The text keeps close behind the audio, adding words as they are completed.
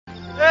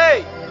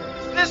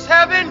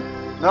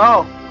cabin?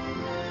 No.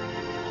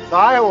 It's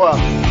Iowa.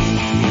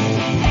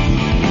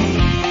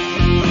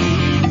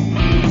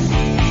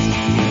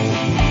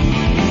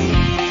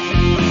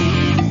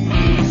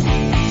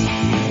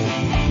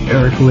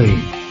 Eric Lee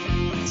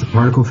is a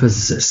particle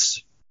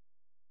physicist,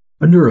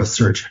 a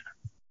neurosurgeon,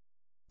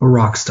 a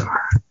rock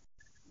star.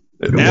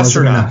 An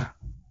astronaut.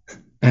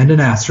 And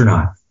an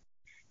astronaut.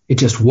 It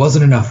just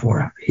wasn't enough for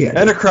him.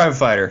 And a crime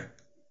fighter.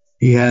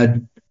 He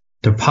had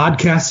to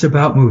podcast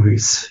about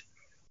movies.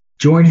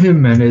 Join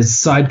him and his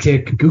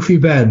sidekick, Goofy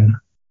Ben,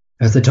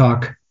 as they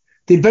talk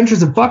the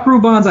adventures of Buckaroo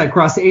Banzai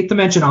across the 8th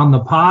dimension on the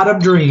Pod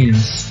of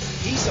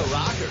Dreams. He's a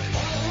rocker.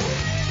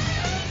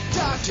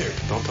 Doctor.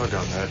 Don't tug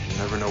on that. You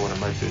never know what it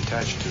might be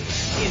attached to.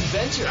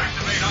 Inventor.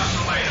 Activate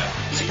oscillator.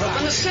 It's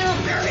broken the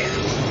sound barrier.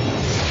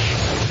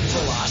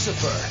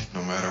 Philosopher.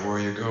 No matter where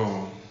you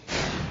go,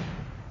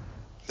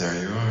 there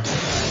you are.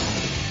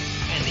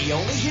 And the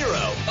only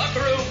hero.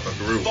 Buckaroo.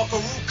 Buckaroo.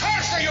 Buckaroo.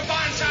 Curse you,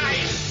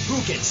 Banzais!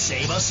 Who can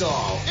save us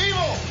all.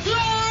 Evil! You're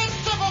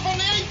inseparable from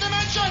the 8th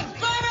dimension!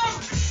 Venom!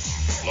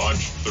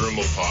 Launch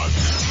thermal pod.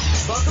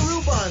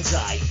 Buckaroo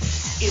Banzai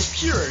is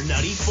pure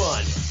nutty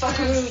fun.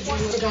 Buckaroo,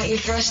 you forgot your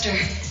thruster.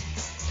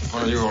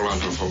 What are you all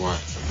onto for what?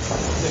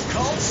 The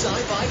cult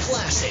sci-fi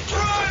classic.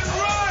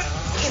 Run!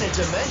 In a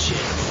dimension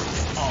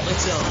all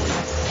its own.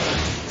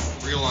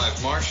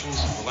 Real-life Martians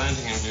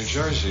landing in New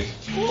Jersey.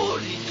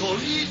 Holy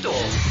Toledo.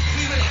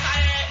 We will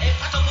fire a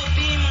portable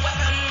beam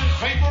weapon.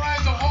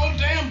 Vaporize the whole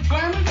damn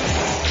planet?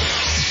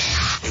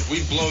 If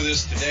we blow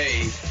this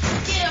today,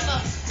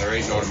 there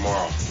ain't no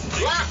tomorrow.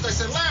 Left, I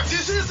said left.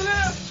 This is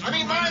left. I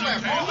mean my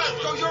left. All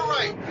left, go your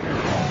right.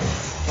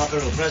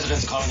 Buckaroo, the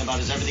president's calling about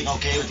is everything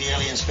okay with the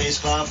alien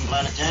spacecraft from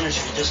Planet 10, or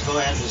should we just go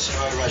ahead and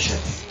destroy Russia?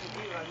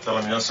 Tell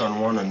him yes on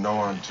one and no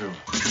on two.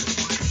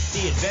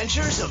 The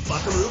Adventures of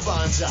Buckaroo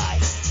Banzai.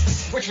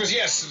 Which was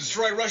yes,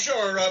 destroy Russia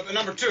or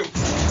number 2?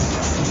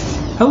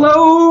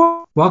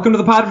 Hello! Welcome to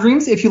the Pod of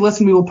Dreams. If you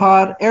listen, we will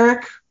pod.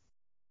 Eric,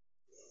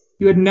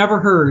 you had never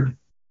heard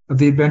of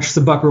the Adventures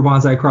of Buckaroo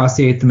Banzai across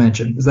the 8th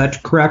dimension. Is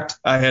that correct?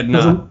 I had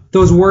not.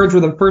 Those words were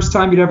the first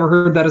time you'd ever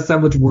heard that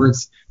assemblage of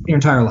words in your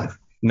entire life.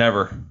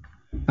 Never.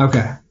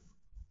 Okay.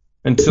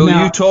 Until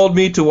you told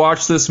me to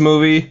watch this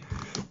movie,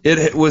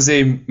 it was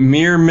a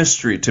mere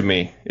mystery to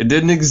me. It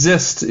didn't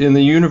exist in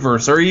the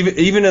universe, or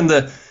even in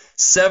the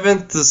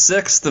 7th, the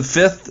 6th, the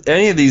 5th,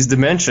 any of these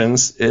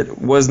dimensions. It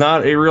was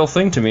not a real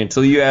thing to me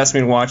until you asked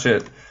me to watch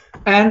it.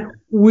 And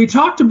we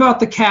talked about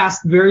the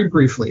cast very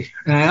briefly,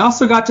 and I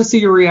also got to see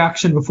your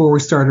reaction before we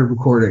started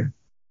recording.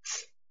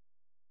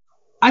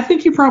 I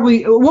think you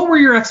probably... What were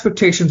your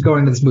expectations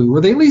going to this movie?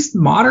 Were they at least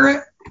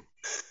moderate?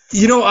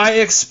 You know, I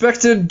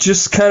expected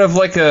just kind of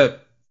like an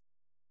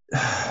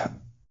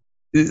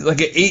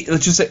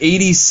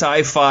 80s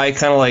sci-fi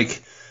kind of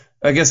like,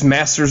 I guess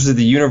Masters of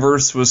the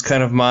Universe was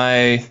kind of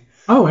my...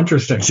 Oh,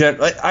 interesting.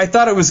 I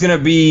thought it was going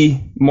to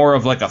be more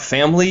of like a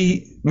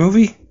family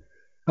movie.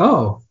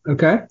 Oh,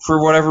 okay.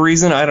 For whatever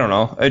reason, I don't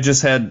know. It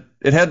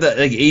had that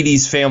like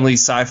 80s family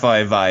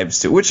sci-fi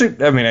vibes to it, which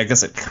I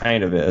guess it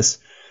kind of is.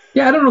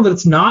 Yeah, I don't know that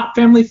it's not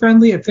family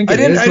friendly. I think it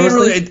is.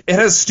 It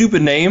has a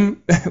stupid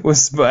name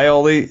was my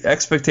only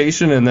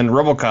expectation, and then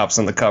RoboCop's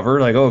on the cover.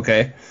 Like,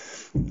 okay.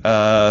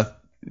 Other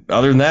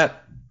than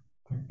that,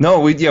 no.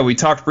 We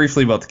talked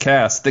briefly about the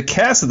cast. The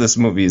cast of this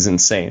movie is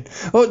insane.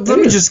 Well, let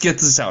me just get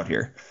this out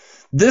here.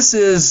 This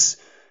is,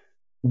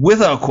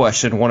 without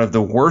question, one of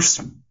the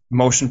worst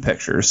motion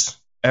pictures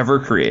ever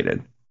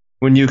created.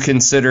 When you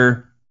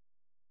consider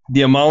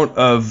the amount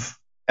of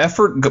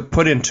effort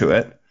put into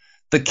it.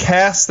 The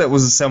cast that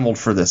was assembled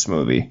for this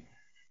movie,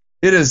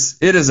 it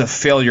is a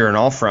failure on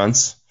all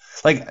fronts.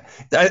 Like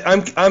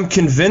I'm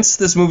convinced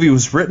this movie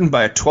was written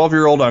by a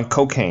 12-year-old on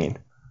cocaine.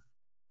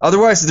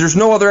 Otherwise, there's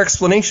no other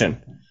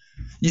explanation.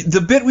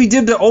 The bit we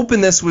did to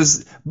open this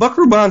was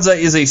Buckaroo Banzai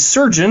is a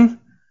surgeon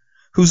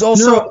who's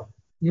also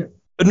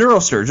a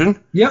neurosurgeon.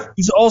 Yep.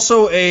 He's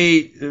also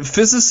a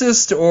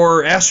physicist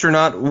or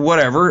astronaut,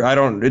 whatever.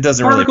 It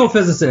doesn't really. Particle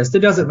physicist. It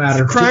doesn't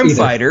matter. Crime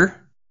fighter.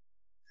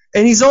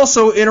 And he's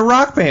also in a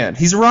rock band.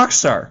 He's a rock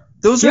star.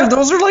 Those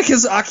are like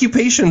his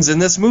occupations in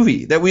this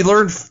movie that we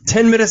learned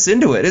 10 minutes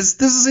into it.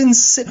 This is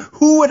insane.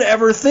 Who would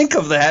ever think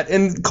of that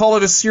and call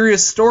it a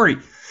serious story?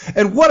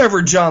 And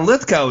whatever John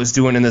Lithgow is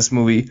doing in this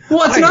movie.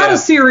 Well, it's not a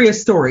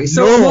serious story.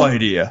 So no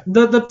idea.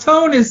 The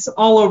tone is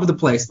all over the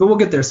place, but we'll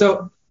get there.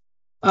 So,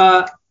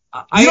 you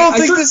don't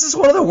think this is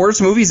one of the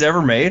worst movies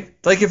ever made?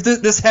 Like, if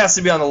this has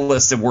to be on the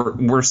list of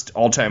worst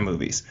all-time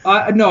movies.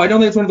 No, I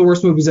don't think it's one of the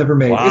worst movies ever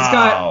made.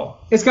 Wow.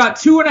 It's got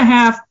two and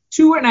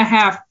a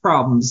half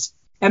problems,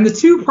 and the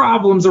 2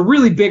 problems are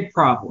really big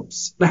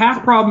problems. The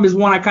half problem is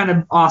one I kind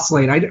of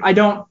oscillate. I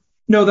don't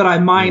know that I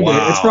mind it.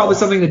 It's probably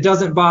something that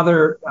doesn't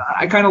bother.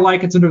 I kind of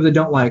like it, sometimes I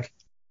don't like.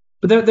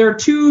 But there are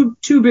two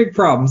big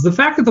problems. The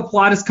fact that the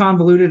plot is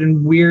convoluted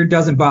and weird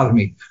doesn't bother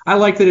me. I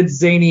like that it's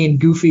zany and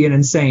goofy and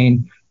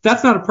insane.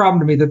 That's not a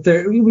problem to me.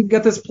 That we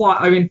get this plot.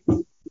 I mean,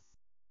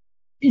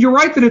 you're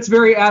right that it's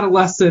very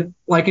adolescent,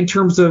 like in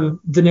terms of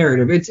the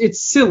narrative.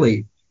 It's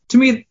silly to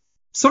me.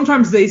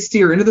 Sometimes they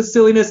steer into the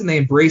silliness and they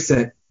embrace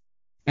it.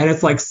 and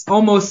it's like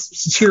almost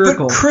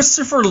satirical. But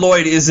Christopher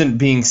Lloyd isn't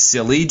being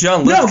silly.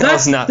 John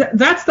Lithgow's not.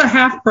 That's the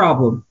half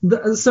problem.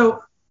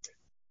 So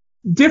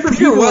different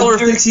Peter people. Weller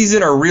thinks he's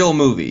in a real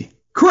movie.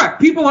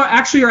 Correct. People are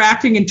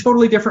acting in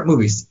totally different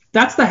movies.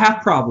 That's the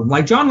half problem.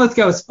 Like John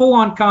Lithgow is full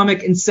on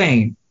comic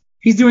insane.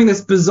 He's doing this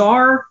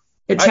bizarre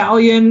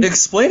Italian.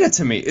 Explain it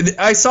to me.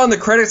 I saw in the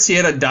credits he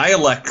had a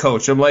dialect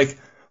coach. I'm like,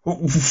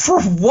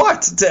 for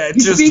what?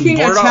 He's just speaking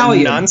blurt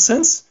Italian. out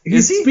nonsense?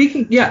 Is he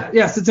speaking?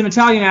 Yes, it's an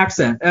Italian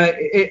accent.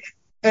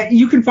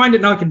 You can find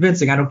it not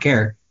convincing. I don't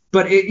care.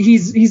 But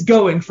he's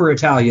going for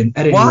Italian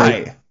at any rate.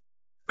 Why?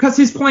 Because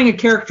he's playing a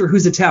character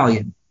who's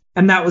Italian.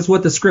 And that was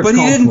what the script called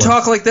for. But he didn't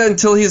talk like that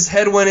until his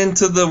head went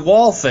into the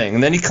wall thing,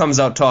 and then he comes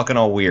out talking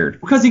all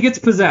weird. Because he gets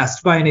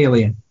possessed by an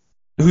alien.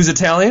 Who's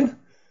Italian?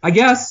 I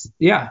guess,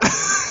 yeah.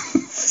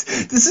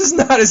 This is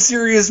not a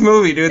serious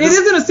movie, dude. It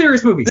isn't a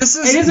serious movie. It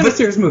isn't a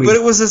serious movie. But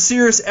it was a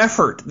serious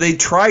effort. They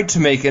tried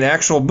to make an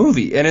actual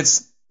movie, and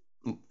it's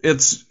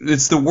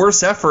the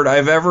worst effort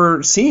I've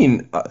ever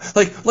seen.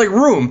 Like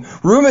Room,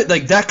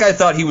 like that guy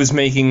thought he was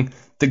making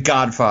The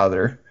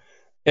Godfather,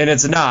 and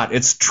it's not.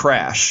 It's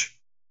trash.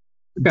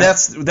 Okay.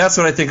 That's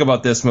what I think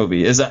about this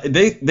movie. Is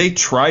they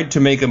tried to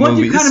make a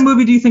movie. What kind of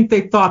movie do you think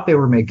they thought they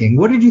were making?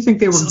 What did you think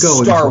they were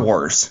going? Star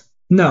Wars.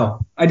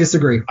 No, I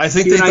disagree. I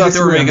think they thought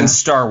they were making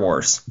Star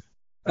Wars.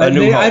 I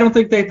don't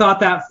think they thought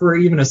that for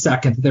even a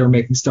second that they were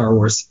making Star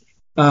Wars.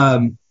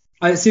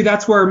 I see.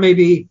 That's where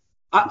maybe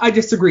I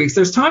disagree. Because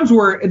there's times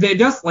where they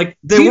just like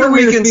they were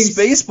making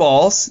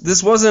Spaceballs.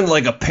 This wasn't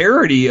like a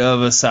parody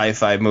of a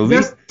sci-fi movie.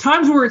 There's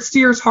times where it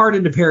steers hard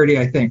into parody,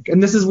 I think,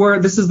 and this is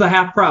the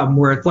half problem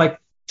where it's like.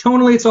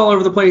 Tonally, it's all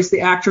over the place. The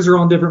actors are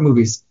all in different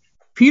movies.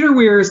 Peter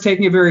Weir is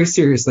taking it very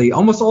seriously.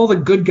 Almost all the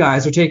good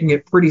guys are taking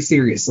it pretty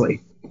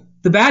seriously.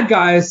 The bad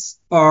guys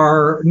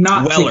are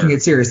not taking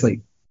it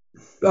seriously.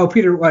 Oh,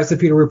 Peter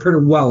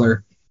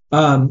Weller.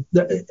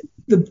 The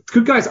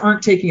good guys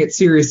aren't taking it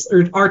serious,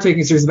 or are taking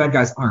it serious. The bad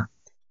guys aren't.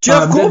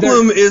 Jeff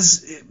Goldblum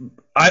is.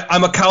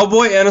 I'm a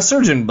cowboy and a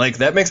surgeon. Like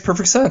that makes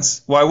perfect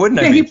sense. Why wouldn't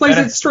I? Yeah, he plays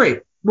it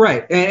straight.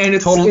 Right, and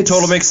it's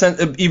total makes sense,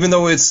 even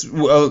though it's a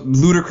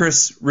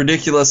ludicrous,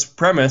 ridiculous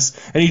premise,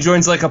 and he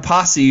joins like a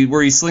posse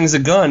where he slings a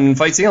gun and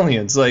fights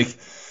aliens. Like,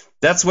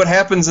 that's what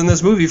happens in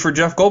this movie for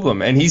Jeff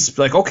Goldblum, and he's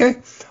like,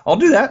 okay, I'll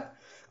do that.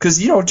 Because,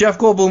 Jeff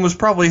Goldblum was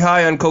probably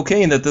high on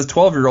cocaine that this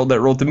 12-year-old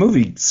that wrote the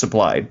movie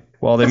supplied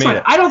while they made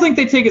it. I don't think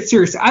they take it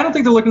seriously. I don't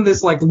think they're looking at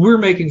this like, we're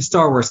making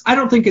Star Wars. I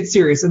don't think it's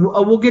serious, and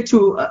we'll get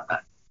to...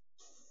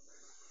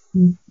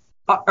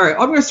 all right,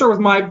 I'm going to start with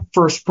my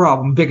biggest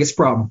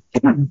problem.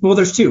 Well,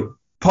 there's two.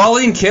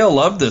 Pauline Kael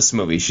loved this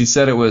movie. She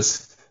said it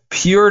was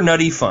pure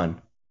nutty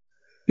fun.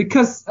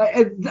 Because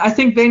I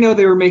think they know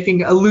they were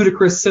making a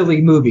ludicrous,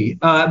 silly movie.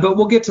 But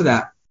we'll get to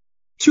that.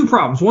 Two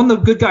problems. One, the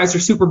good guys are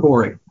super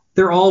boring.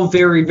 They're all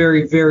very,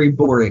 very, very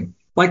boring.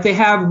 Like, they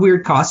have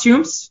weird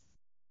costumes.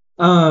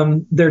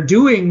 They're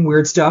doing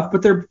weird stuff,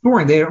 but they're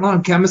boring. They don't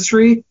have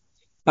chemistry.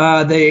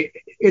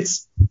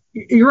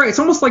 You're right. It's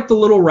almost like the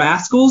Little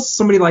Rascals.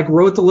 Somebody like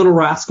wrote the Little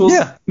Rascals,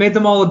 made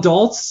them all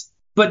adults,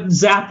 but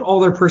zapped all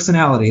their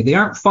personality. They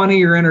aren't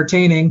funny or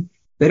entertaining.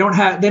 They don't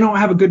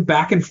have a good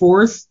back and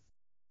forth.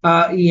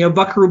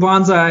 Buckaroo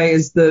Banzai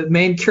is the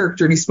main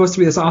character, and he's supposed to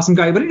be this awesome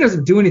guy, but he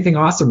doesn't do anything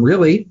awesome,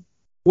 really.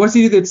 What does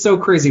he do that's so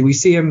crazy? We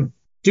see him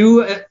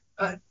do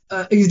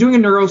he's doing a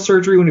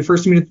neurosurgery when we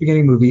first meet at the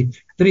beginning of the movie.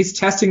 Then he's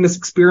testing this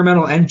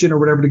experimental engine or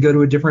whatever to go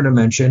to a different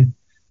dimension.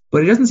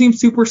 But he doesn't seem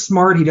super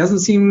smart. He doesn't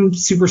seem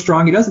super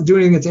strong. He doesn't do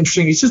anything that's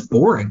interesting. He's just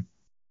boring.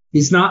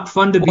 He's not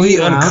fun to be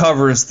around. He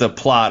uncovers the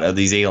plot of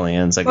these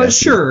aliens, I guess.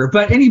 Sure,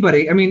 but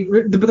anybody,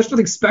 but there's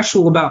nothing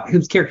special about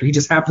his character. He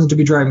just happens to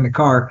be driving the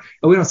car.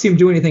 And we don't see him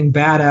do anything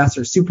badass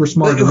or super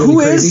smart. Like,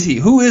 who is he?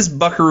 Who is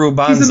Buckaroo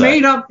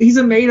Banzai? He's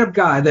a made-up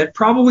guy that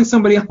probably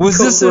somebody else was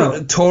this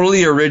a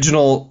totally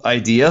original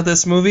idea,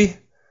 this movie?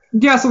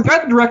 Yeah, so the guy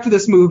that directed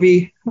this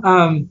movie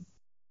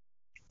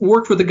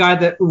worked with the guy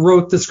that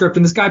wrote the script,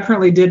 and this guy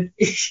apparently did...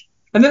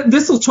 And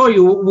this will tell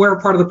you where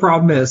part of the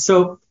problem is.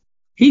 So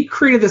he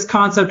created this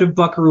concept of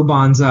Buckaroo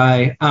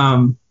Banzai,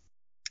 and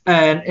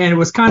it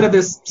was kind of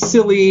this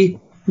silly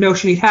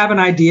notion. He'd have an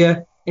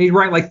idea, and he'd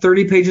write like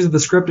 30 pages of the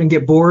script and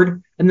get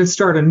bored, and then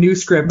start a new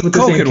script with the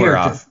same character.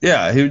 Off.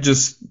 Yeah, he would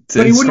just...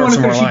 But he wouldn't want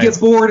to actually get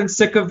bored and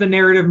sick of the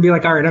narrative and be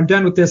like, all right, I'm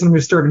done with this, and I'm going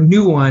to start a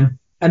new one.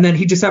 And then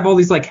he'd just have all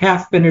these like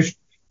half-finished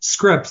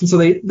scripts, and so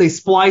they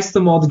spliced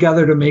them all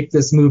together to make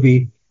this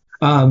movie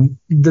that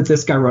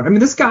this guy wrote. I mean,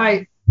 this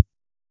guy...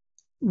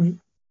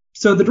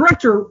 So the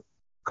director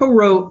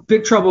co-wrote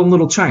Big Trouble in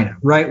Little China,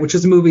 right? Which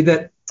is a movie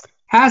that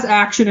has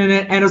action in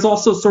it and is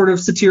also sort of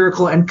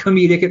satirical and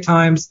comedic at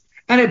times,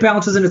 and it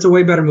balances, and it's a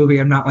way better movie.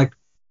 I'm not like...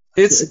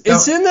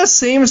 It's in the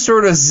same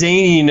sort of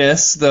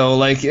zaniness, though,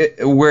 like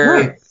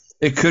where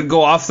it could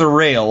go off the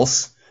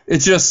rails.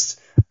 It's just...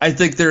 I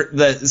think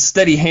the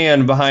steady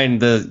hand behind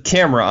the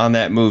camera on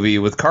that movie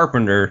with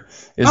Carpenter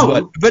is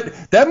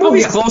but that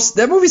movie's close.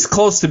 That movie's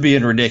close to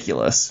being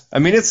ridiculous. I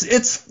mean,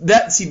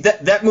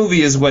 that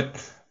movie is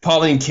what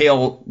Pauline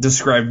Kael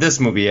described this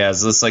movie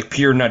as. It's like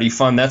pure nutty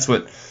fun. That's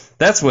what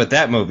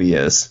that movie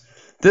is.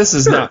 This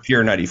is not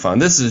pure nutty fun.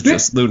 This is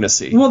just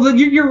lunacy. Well,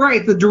 you're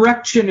right. The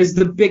direction is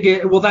the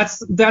biggest. Well,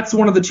 that's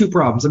one of the two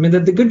problems. I mean,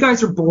 the good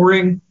guys are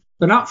boring.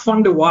 They're not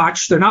fun to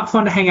watch. They're not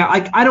fun to hang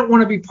out. I don't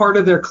want to be part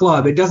of their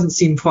club. It doesn't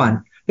seem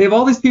fun. They have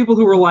all these people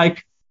who are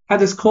like, had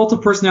this cult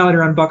of personality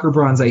around Buckaroo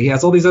Banzai. He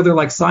has all these other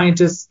like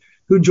scientists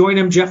who join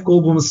him. Jeff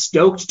Goldblum was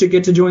stoked to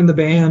get to join the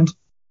band.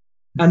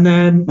 And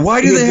then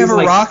why do they have a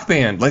rock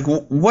band? Like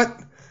what?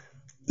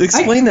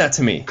 Explain that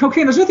to me.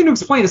 Cocaine, there's nothing to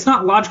explain. It's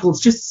not logical. It's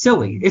just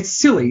silly. It's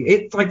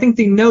silly. I think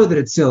they know that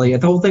it's silly.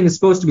 The whole thing is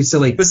supposed to be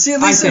silly. But see, at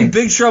least in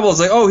Big Trouble,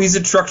 it's like, oh, he's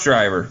a truck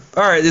driver.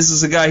 All right, this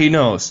is a guy he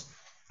knows.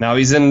 Now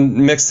he's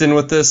mixed in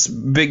with this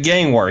big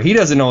gang war. He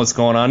doesn't know what's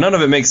going on. None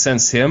of it makes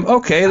sense to him.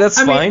 Okay,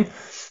 that's fine.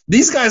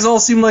 These guys all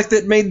seem like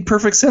that made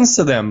perfect sense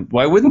to them.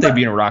 Why wouldn't they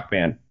be in a rock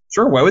band?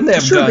 Sure, why wouldn't they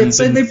have guns?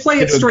 They play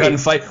it straight.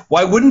 Gunfight?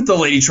 Why wouldn't the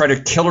lady try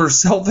to kill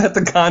herself at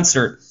the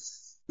concert?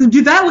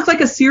 Did that look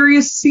like a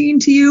serious scene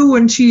to you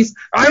when she's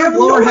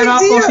blow her head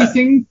off while she's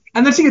singing,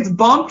 and then she gets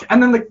bumped,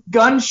 and then the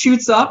gun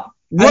shoots up,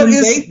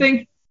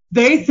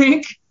 they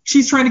think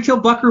she's trying to kill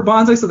Buckaroo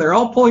Banzai, so they're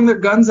all pulling their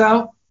guns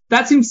out?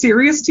 That seems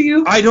serious to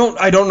you? I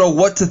don't know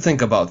what to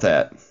think about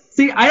that.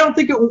 See, I don't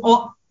think it.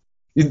 Well,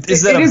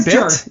 is that a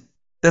bit?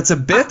 That's a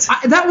bit?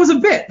 That was a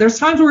bit. There's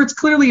times where it's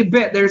clearly a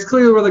bit. There's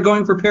clearly where they're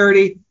going for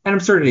parody and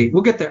absurdity.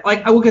 We'll get there.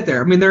 I will get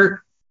there. I mean,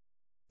 they're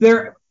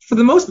for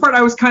the most part,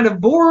 I was kind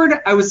of bored.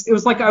 It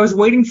was like I was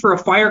waiting for a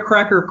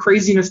firecracker of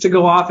craziness to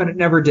go off, and it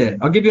never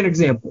did. I'll give you an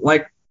example.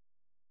 Like,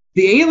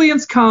 the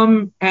aliens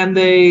come and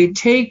they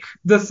take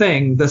the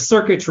thing, the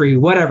circuitry,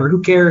 whatever.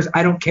 Who cares?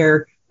 I don't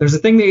care. There's a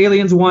thing the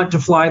aliens want to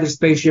fly their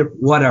spaceship,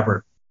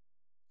 whatever.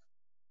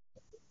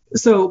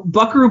 So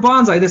Buckaroo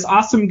Banzai, this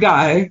awesome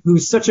guy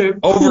who's such a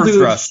cool dude.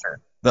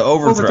 The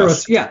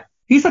overthruster. Yeah.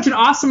 He's such an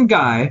awesome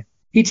guy.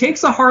 He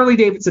takes a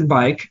Harley-Davidson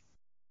bike,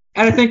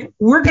 and I think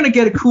we're going to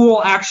get a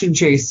cool action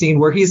chase scene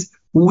where he's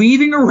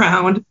weaving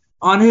around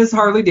on his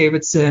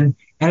Harley-Davidson,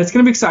 and it's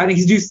going to be exciting.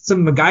 He's doing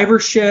some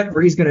MacGyver shit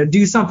where he's going to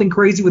do something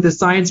crazy with his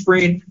science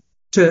brain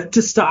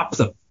to stop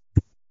them.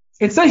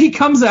 Instead, he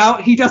comes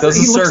out, he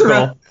looks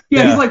around.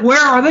 Yeah, he's like, where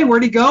are they?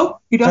 Where'd he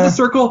go? He does a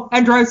circle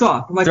and drives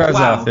off. I'm like,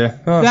 wow,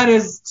 that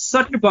is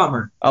such a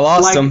bummer. I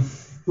lost him.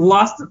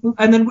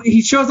 And then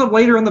he shows up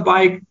later on the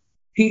bike.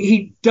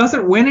 He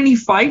doesn't win any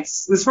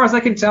fights, as far as I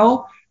can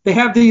tell. They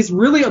have these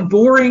really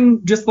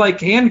boring, just like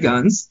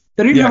handguns.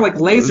 They don't even have like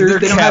lasers.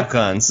 They're cap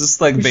guns.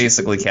 It's like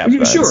basically cap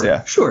guns.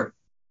 Sure.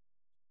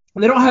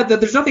 And they don't have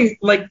that. There's nothing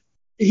like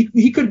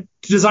he could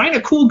design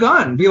a cool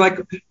gun. Be like,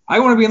 I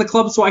want to be in the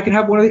club so I can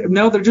have one of these.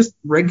 No, they're just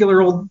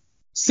regular old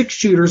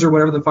 6-shooters or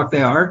whatever the fuck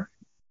they are.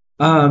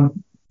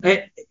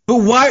 But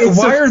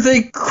why are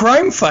they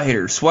crime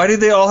fighters? Why do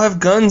they all have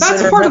guns?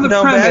 That's part of the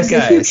premise.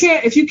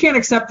 If you can't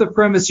accept the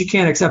premise, you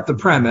can't accept the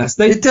premise.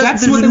 There's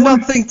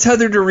nothing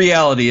tethered to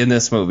reality in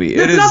this movie.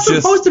 It's not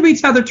supposed to be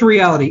tethered to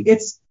reality.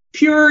 It's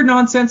pure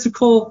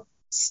nonsensical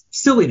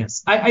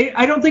silliness.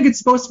 I don't think it's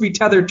supposed to be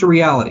tethered to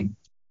reality.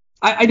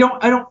 I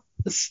don't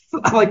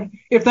like,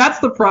 if that's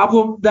the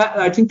problem, that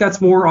I think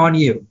that's more on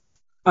you.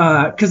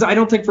 Because I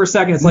don't think for a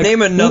second it's like,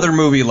 name another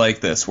movie like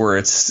this where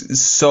it's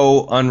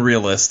so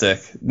unrealistic.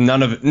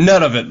 None of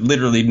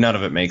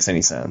it makes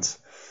any sense.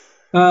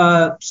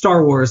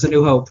 Star Wars: A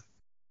New Hope.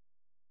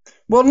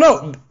 Well,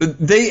 no,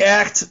 they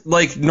act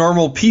like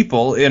normal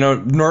people if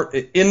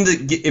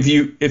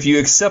you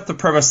accept the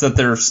premise that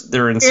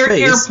they're in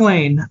space.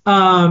 Airplane.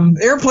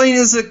 Airplane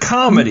is a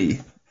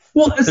comedy.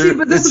 Well, see,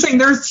 but this is the thing.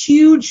 There's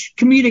huge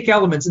comedic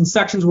elements in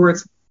sections where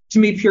it's, to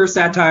me, pure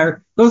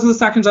satire. Those are the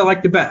sections I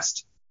like the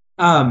best.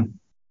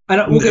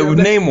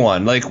 Name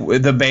one, like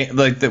the band,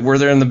 like where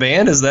they're in the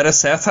band. Is that a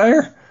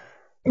satire?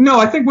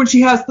 No, I think when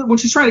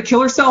she's trying to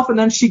kill herself and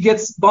then she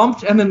gets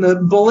bumped and then the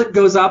bullet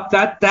goes up.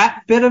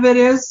 That bit of it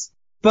is.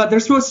 But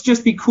they're supposed to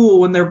just be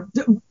cool when they're.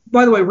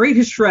 By the way, rate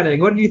his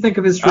shredding. What did you think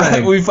of his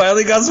shredding? We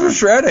finally got some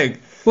shredding.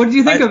 What did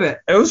you think of it?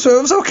 It was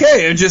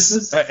okay.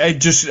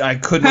 I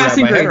couldn't wrap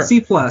my head around.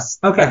 C+.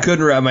 Okay. I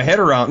couldn't wrap my head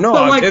around.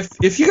 No,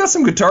 if you got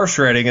some guitar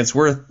shredding, it's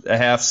worth a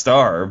half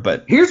star.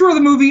 But here's where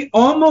the movie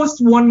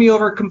almost won me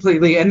over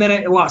completely, and then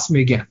it lost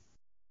me again.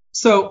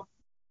 So,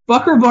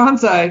 Buckaroo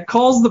Banzai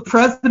calls the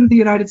President of the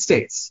United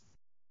States,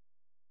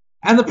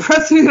 and the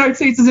President of the United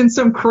States is in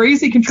some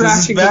crazy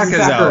contraction because his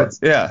back hurts.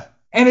 Yeah.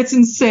 And it's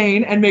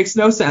insane and makes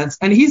no sense.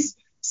 And he's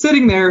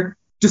sitting there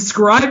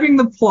describing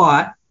the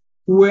plot.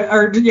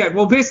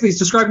 Basically he's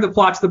describing the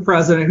plot to the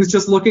president, who's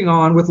just looking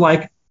on with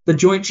like the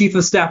Joint Chief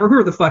of Staff or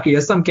whoever the fuck he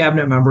is, some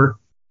cabinet member,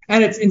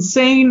 and it's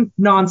insane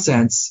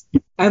nonsense.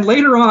 And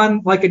later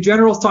on, like, a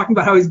general's talking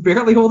about how he's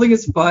barely holding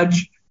his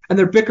fudge, and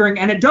they're bickering,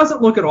 and it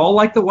doesn't look at all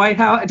like the White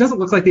House. It doesn't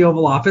look like the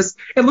Oval Office.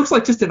 It looks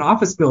like just an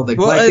office building.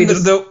 Well, like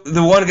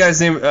the one guy's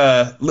name,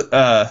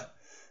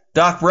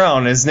 Doc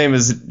Brown, his name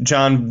is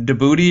John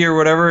DeBooty or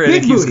whatever.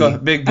 Big Booty.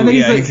 And then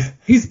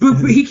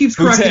he keeps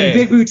correcting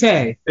Big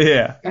Booty.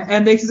 Yeah.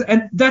 And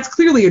that's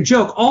clearly a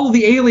joke. All of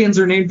the aliens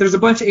are named. There's a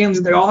bunch of aliens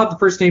and they all have the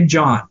first name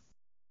John.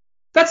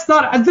 That's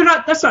not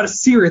a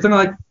serious. They're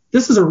not like,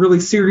 this is a really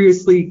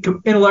seriously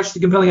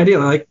intellectually compelling idea.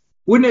 They're like,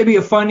 wouldn't it be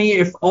funny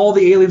if all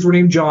the aliens were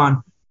named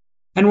John?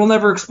 and we'll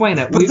never explain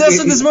it. But that's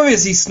what this movie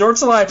is. He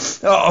snorts a lot.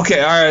 Oh,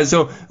 okay, all right.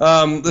 So, what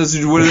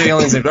are the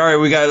aliens named? All right,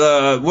 we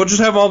got. We'll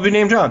just have them all be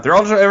named John. They're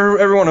all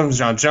every one of them is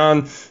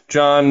John.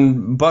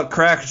 John Butt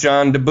Crack.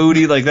 John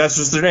DeBooty. Like that's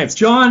just their names.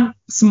 John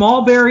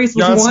Smallberries.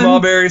 John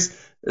Smallberries.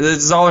 This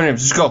is all their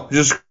names. Just go.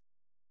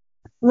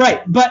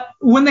 Right, but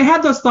when they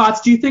had those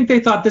thoughts, do you think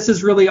they thought this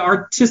is really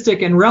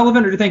artistic and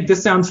relevant, or do you think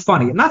this sounds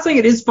funny? I'm not saying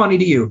it is funny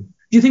to you.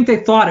 Do you think they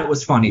thought it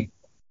was funny?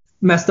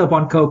 Messed up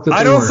on coke.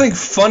 I don't think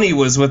funny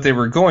was what they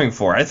were going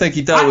for. I think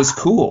he thought it was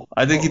cool.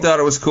 I think he thought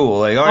it was cool.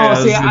 Like,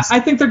 I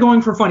think they're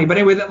going for funny. But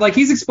anyway, like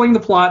he's explaining the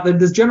plot that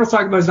this general's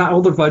talking about is not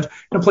older fudge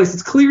in a place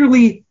that's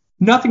clearly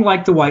nothing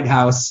like the White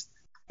House,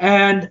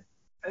 and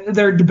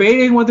they're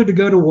debating whether to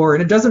go to war,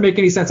 and it doesn't make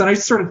any sense. And I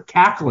just started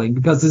cackling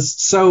because it's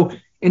so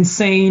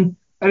insane.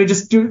 And it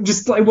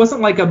it wasn't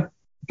like a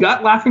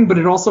gut laughing, but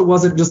it also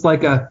wasn't just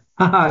like a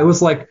haha. It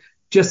was like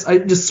I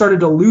just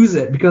started to lose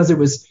it because it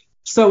was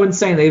so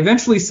insane. They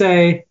eventually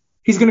say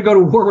he's going to go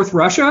to war with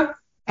Russia,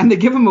 and they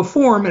give him a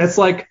form, and it's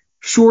like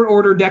short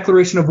order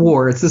declaration of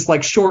war. It's this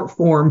like short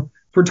form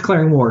for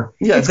declaring war.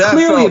 Yeah, it's that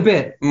clearly felt a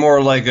bit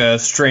more like a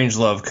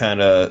Strangelove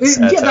kind of.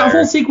 Yeah, that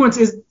whole sequence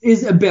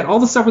is a bit. All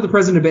the stuff with the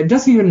president a bit. It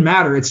doesn't even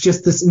matter. It's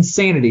just this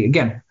insanity.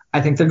 Again,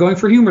 I think they're going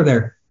for humor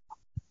there.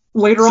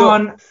 Later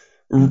on.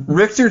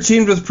 Richter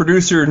teamed with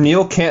producer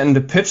Neil Canton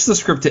to pitch the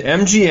script to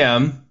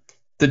MGM,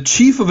 the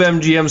chief of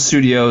MGM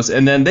Studios,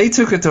 and then they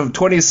took it to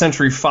 20th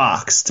Century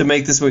Fox to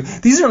make this movie.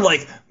 These are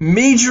like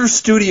major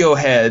studio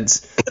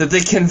heads that they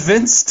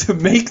convinced to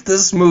make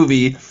this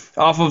movie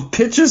off of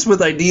pitches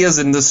with ideas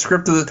in the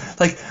script.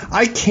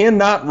 I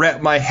cannot wrap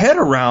my head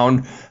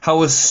around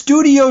how a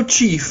studio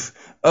chief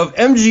of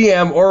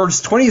MGM or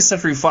 20th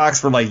Century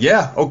Fox were like,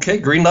 yeah, okay,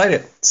 green light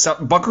it.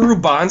 Buckaroo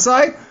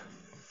Banzai?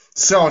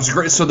 Sounds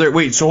great. So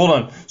hold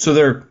on. So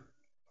let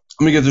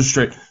me get this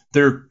straight.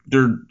 They're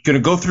gonna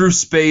go through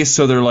space,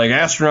 so they're like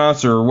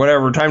astronauts or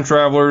whatever, time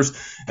travelers,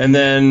 and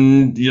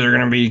then they're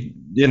gonna be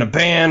in a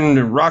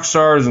band, rock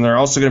stars, and they're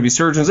also gonna be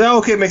surgeons. Oh,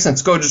 okay, makes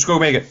sense. Just go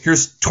make it.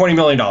 Here's $20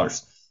 million.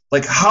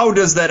 Like, how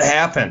does that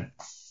happen?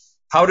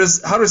 How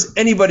does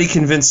anybody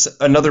convince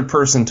another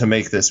person to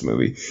make this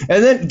movie?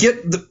 And then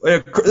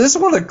this is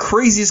one of the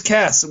craziest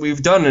casts that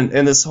we've done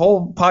in this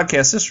whole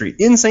podcast history.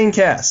 Insane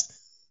cast.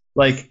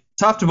 Like,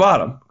 top to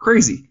bottom,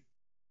 crazy.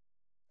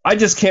 I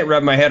just can't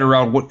wrap my head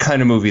around what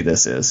kind of movie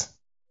this is.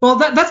 Well,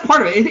 that's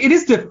part of it. It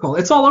is difficult.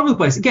 It's all over the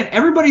place. Again,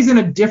 everybody's in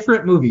a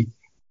different movie.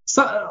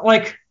 So,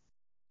 I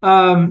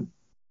don't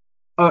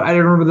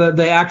remember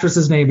the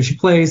actress's name, but she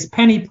plays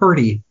Penny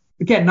Purdy.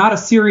 Again, not a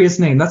serious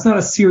name. That's not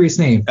a serious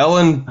name.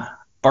 Ellen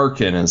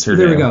Barkin is her name.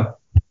 There we go.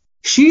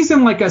 She's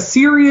in like a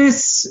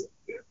serious,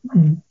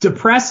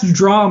 depressed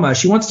drama.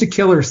 She wants to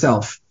kill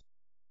herself.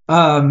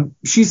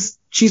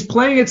 She's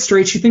playing it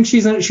straight. She thinks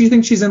she's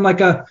in like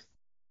a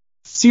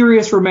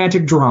serious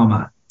romantic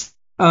drama.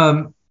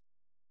 All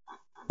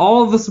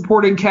of the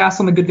supporting cast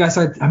on the good guy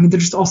side, I mean, they're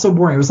just all so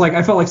boring. It was like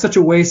I felt like such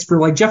a waste for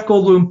like Jeff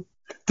Goldblum.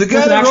 The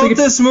guy that wrote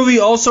this movie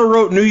also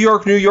wrote New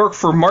York, New York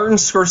for Martin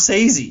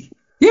Scorsese.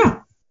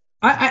 Yeah.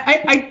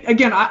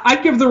 I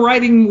give the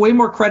writing way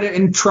more credit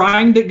in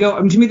trying to go.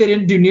 I mean, to me, they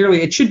didn't do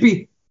nearly. It should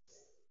be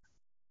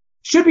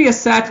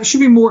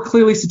more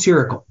clearly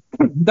satirical.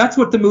 That's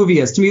what the movie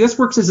is. To me, this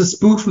works as a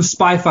spoof of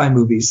sci-fi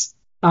movies.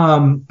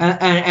 And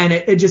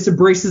it just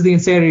embraces the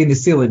insanity and the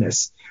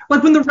silliness.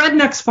 Like when the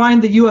rednecks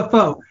find the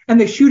UFO and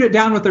they shoot it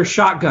down with their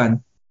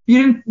shotgun.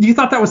 You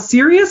thought that was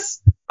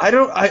serious?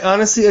 I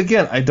honestly,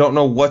 again, I don't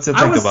know what to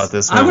think about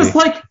this movie. I was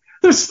like,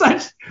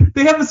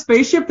 they have a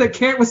spaceship that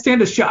can't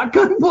withstand a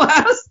shotgun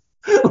blast?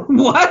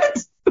 What?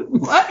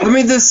 I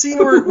mean, the scene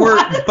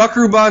where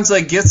Buckaroo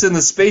Banzai gets in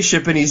the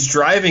spaceship and he's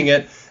driving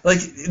it, like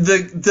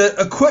the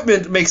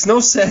equipment makes no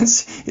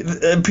sense.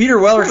 Peter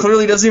Weller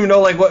clearly doesn't even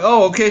know, like, what?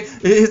 Oh, okay.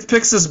 He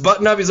picks this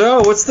button up. He's like,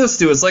 oh, what's this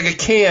do? It's like a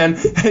can,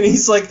 and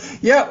he's like,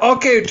 yeah,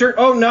 okay. Turn.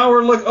 Oh, now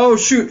we're looking. Oh,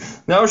 shoot.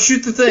 Now shoot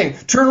the thing.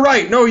 Turn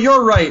right. No,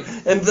 you're right.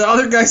 And the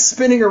other guy's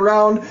spinning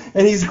around,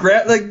 and he's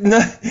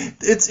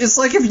it's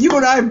like if you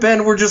and I,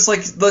 Ben, were just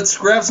like, let's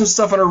grab some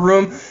stuff in our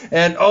room,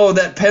 and oh,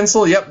 that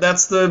pencil. Yep,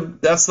 that's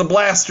the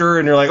blaster,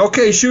 and you're like,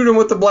 okay, shoot him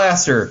with the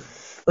blaster.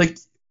 Like.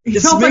 He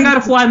tells the guy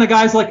to fly, and the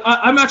guy's like,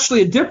 I'm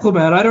actually a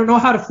diplomat. I don't know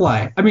how to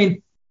fly. I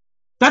mean,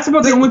 that's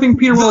about the only thing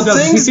Peter Weller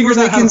does. He figures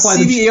out how to fly.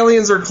 The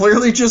aliens are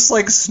clearly just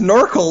like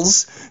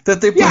snorkels that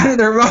they put in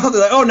their mouth.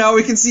 They're like, oh, now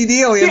we can see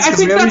the aliens. I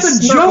think that's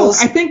a joke.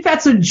 I think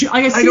that's a joke.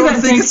 I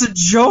don't think it's a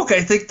joke.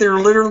 I think they're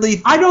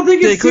literally. I don't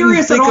think it's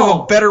serious at all. They couldn't think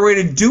of a better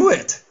way to do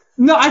it.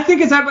 No, I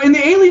think it's and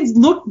the aliens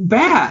look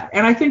bad,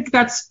 and I think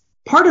that's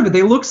part of it.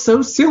 They look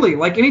so silly.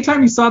 Like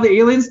anytime you saw the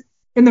aliens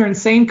in their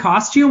insane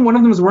costume, one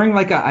of them was wearing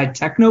like a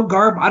techno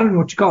garb. I don't know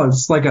what you call it. It's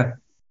just like a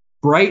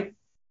bright.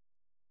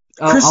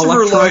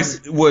 Christopher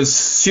Lloyd was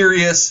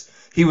serious.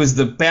 He was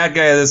the bad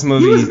guy of this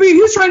movie.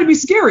 He was trying to be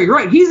scary,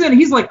 right?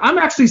 He's like, I'm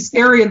actually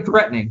scary and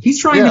threatening.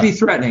 He's trying to be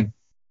threatening.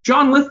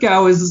 John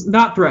Lithgow is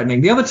not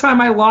threatening. The other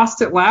time I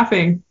lost it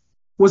laughing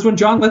was when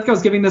John Lithgow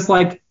was giving this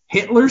like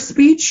Hitler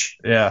speech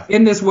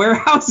in this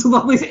warehouse with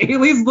all these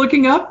aliens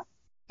looking up,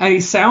 and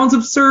he sounds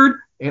absurd.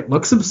 It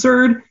looks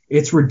absurd.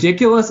 It's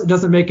ridiculous. It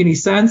doesn't make any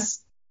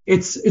sense.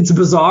 It's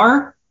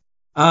bizarre.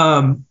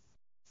 And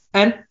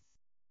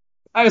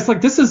I was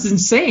like, this is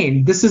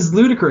insane. This is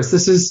ludicrous.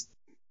 This is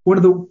one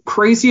of the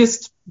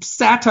craziest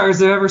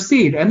satires I've ever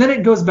seen. And then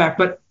it goes back.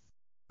 But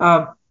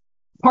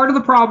part of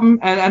the problem,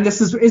 and this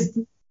is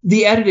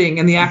the editing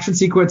and the action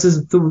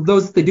sequences,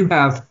 those that they do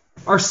have,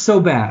 are so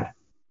bad.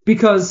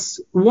 Because,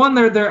 one,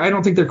 I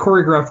don't think they're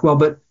choreographed well,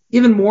 but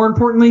even more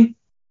importantly,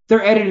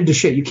 they're edited to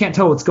shit. You can't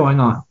tell what's going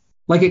on.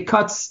 Like, it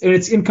cuts, and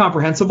it's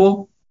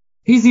incomprehensible.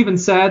 He's even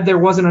said there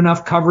wasn't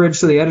enough coverage,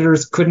 so the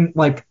editors couldn't,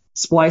 like,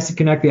 splice and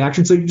connect the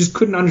action, so you just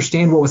couldn't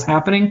understand what was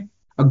happening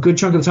a good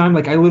chunk of the time.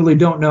 Like, I literally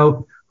don't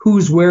know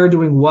who's where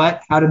doing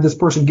what, how did this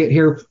person get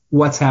here,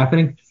 what's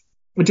happening.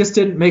 It just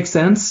didn't make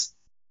sense.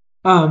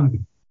 I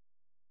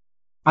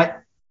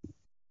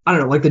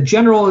don't know, like the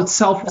general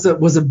itself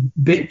was a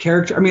big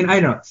character. I mean, I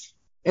don't know.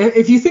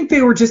 If you think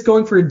they were just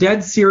going for a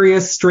dead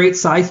serious, straight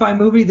sci-fi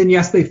movie, then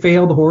yes, they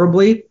failed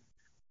horribly.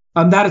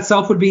 That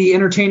itself would be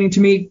entertaining to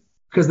me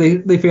because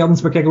they failed in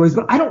spectacular ways,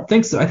 but I don't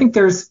think so. I think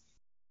there's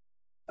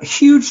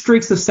huge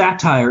streaks of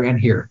satire in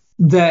here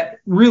that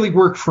really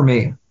worked for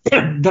me,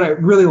 that I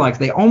really liked.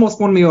 They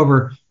almost won me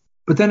over,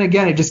 but then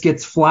again, it just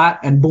gets flat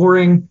and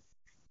boring.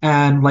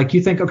 And like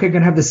you think, okay, I'm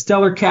going to have this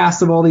stellar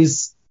cast of all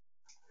these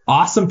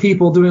awesome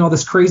people doing all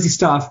this crazy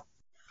stuff.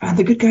 And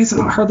the good guys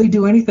don't hardly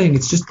do anything.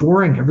 It's just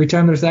boring. Every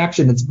time there's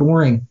action, it's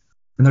boring.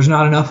 And there's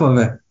not enough of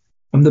it.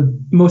 And the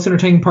most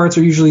entertaining parts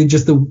are usually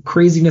just the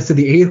craziness of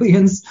the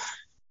aliens.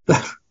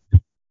 Like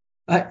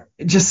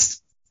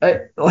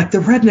the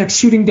redneck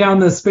shooting down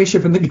the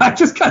spaceship and the guy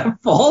just kind of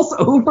falls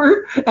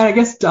over and I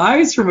guess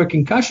dies from a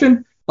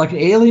concussion. Like an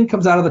alien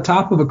comes out of the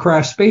top of a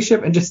crashed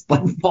spaceship and just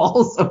like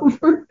falls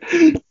over.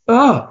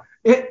 Oh,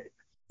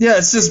 yeah,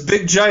 it's this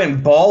big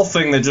giant ball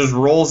thing that just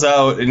rolls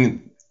out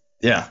and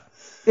yeah.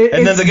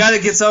 And then the guy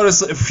that gets out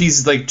is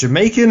he's like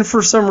Jamaican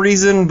for some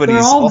reason, but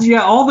he's all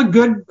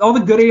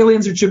the good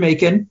aliens are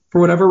Jamaican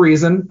for whatever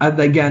reason.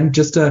 Again,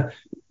 just a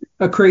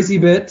crazy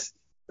bit.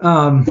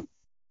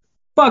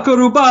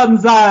 Buckaroo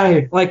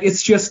Banzai, like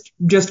it's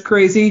just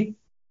crazy.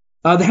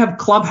 They have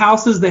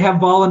clubhouses, they have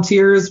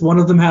volunteers. One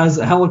of them has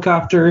a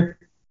helicopter.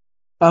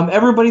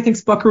 Everybody thinks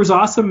Buckaroo's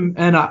awesome,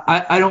 and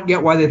I don't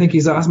get why they think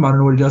he's awesome. I don't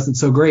know what he does that's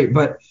so great,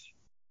 but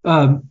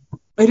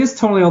it is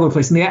totally all over the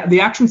place. And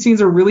the action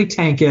scenes are really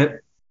tank it.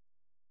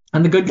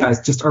 And the good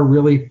guys just are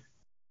really,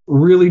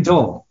 really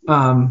dull. If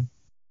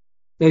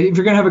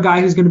you're going to have a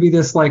guy who's going to be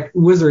this like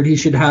wizard, he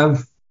should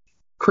have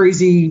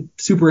crazy,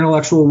 super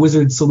intellectual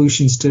wizard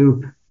solutions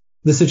to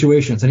the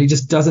situations. And he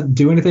just doesn't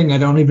do anything. I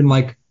don't even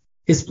like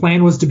his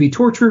plan was to be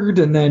tortured.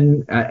 And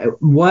then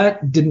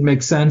what didn't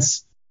make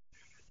sense.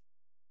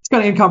 It's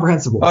kind of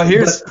incomprehensible.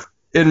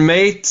 In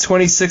May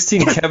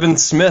 2016, Kevin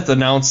Smith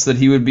announced that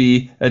he would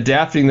be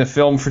adapting the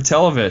film for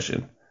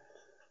television.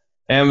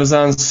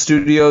 Amazon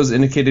Studios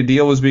indicated a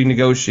deal was being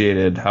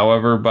negotiated.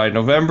 However, by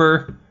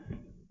November,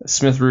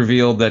 Smith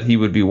revealed that he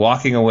would be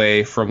walking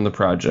away from the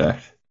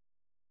project.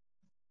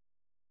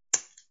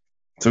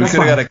 So we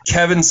could have got a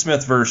Kevin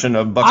Smith version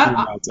of Buckaroo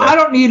Banzai. I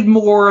don't need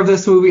more of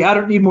this movie. I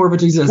don't need more of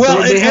it to exist.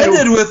 Well, it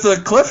ended with a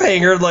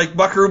cliffhanger, like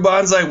Buckaroo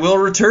Banzai will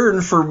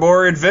return for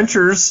more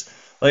adventures.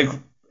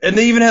 And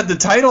they even had the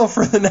title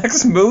for the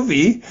next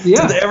movie.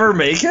 Yeah. Did they ever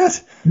make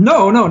it?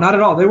 No, not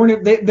at all. They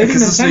weren't. They didn't intend to.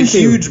 Because it's a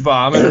huge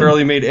bomb and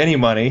barely made any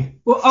money.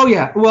 Well, oh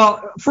yeah.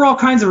 Well, for all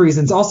kinds of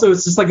reasons. Also,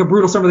 it's just like a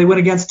brutal summer. They went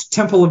against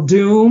Temple of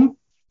Doom.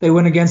 They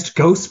went against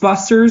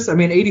Ghostbusters. I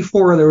mean,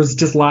 '84. There was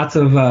just lots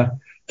of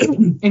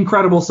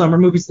incredible summer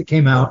movies that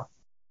came out.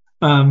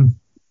 So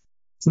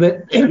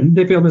that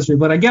they failed misery.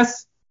 But I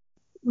guess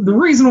the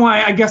reason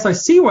why I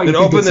see why it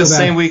opened the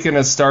same weekend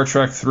as Star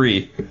Trek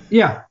 3.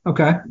 Yeah.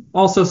 Okay.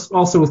 Also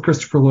with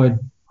Christopher Lloyd.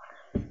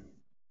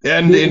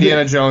 And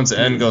Indiana Jones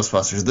and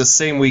Ghostbusters. The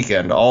same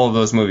weekend, all of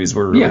those movies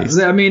were released.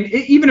 Yeah, I mean,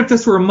 even if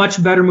this were a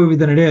much better movie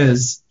than it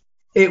is,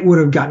 it would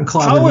have gotten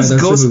clobbered. How was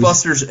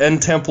Ghostbusters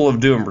and Temple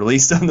of Doom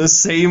released on the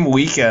same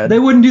weekend? They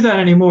wouldn't do that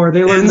anymore.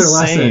 They learned their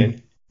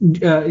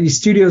lesson.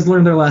 Studios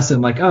learned their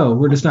lesson. Like, oh,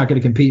 we're just not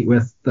going to compete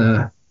with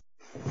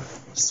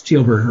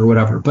Spielberg or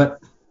whatever. But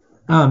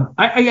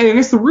I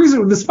guess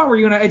the spot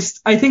where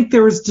I think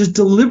there was just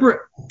deliberate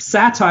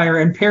satire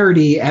and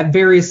parody at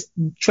various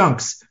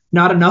chunks.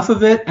 Not enough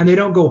of it, and they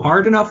don't go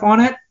hard enough on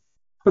it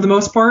for the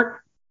most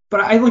part. But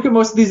I look at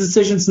most of these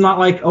decisions not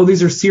like, oh,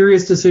 these are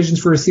serious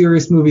decisions for a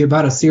serious movie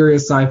about a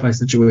serious sci-fi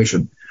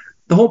situation.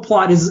 The whole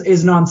plot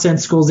is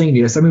nonsensical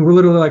zaniness. I mean, we're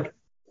literally like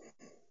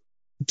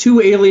two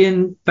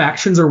alien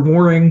factions are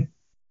warring,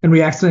 and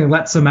we accidentally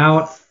let some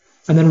out.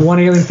 And then one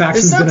alien faction.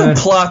 It's not the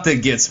plot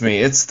that gets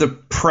me. It's the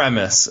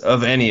premise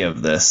of any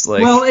of this.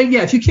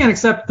 If you can't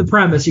accept the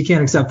premise, you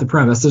can't accept the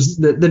premise.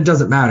 That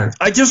doesn't matter.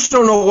 I just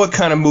don't know what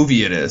kind of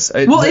movie it is.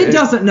 It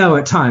doesn't know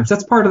at times.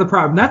 That's part of the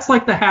problem. That's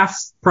like the half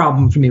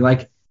problem for me.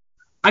 Like,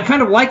 I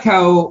kind of like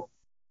how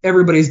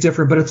everybody's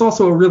different, but it's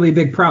also a really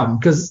big problem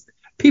because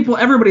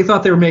everybody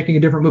thought they were making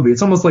a different movie.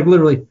 It's almost like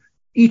literally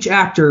each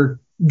actor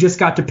just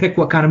got to pick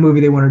what kind of movie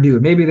they want to do.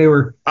 Maybe they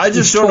were. I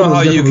just don't know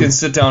how you can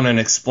sit down and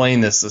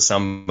explain this to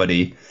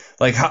somebody.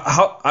 Like,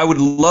 how I would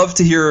love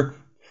to hear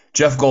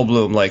Jeff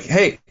Goldblum, like,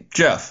 hey,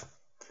 Jeff,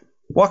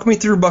 walk me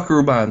through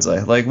Buckaroo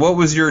Banzai. Like, what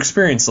was your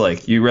experience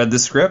like? You read the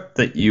script,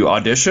 that you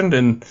auditioned,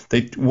 and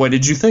what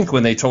did you think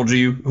when they told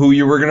you who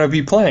you were going to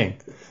be playing?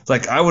 It's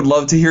like, I would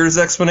love to hear his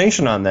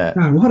explanation on that.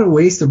 God, what a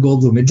waste of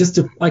Goldblum. It just,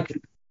 like,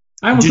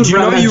 I almost Did you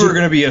know you were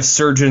going to be a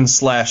surgeon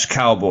 /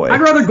 cowboy?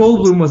 I'd rather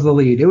Goldblum was the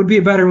lead. It would be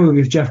a better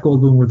movie if Jeff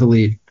Goldblum were the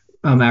lead.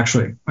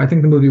 Actually, I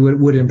think the movie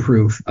would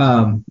improve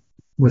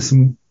with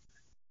some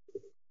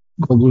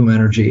Goldblum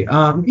energy.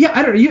 Yeah,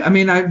 I don't. I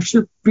mean, I'm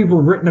sure people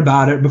have written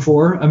about it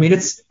before. I mean,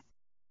 it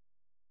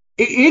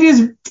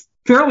is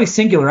fairly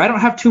singular. I don't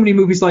have too many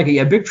movies like it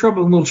yet. Big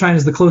Trouble in Little China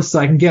is the closest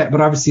I can get, but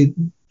obviously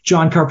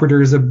John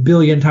Carpenter is a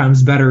billion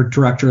times better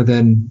director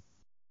than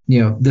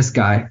this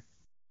guy.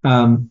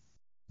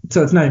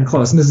 So it's not even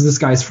close. And this is this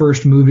guy's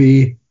first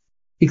movie.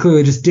 He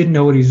clearly just didn't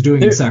know what he was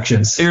doing in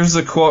sections. Here's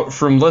a quote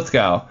from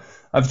Lithgow.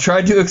 I've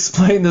tried to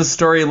explain this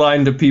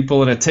storyline to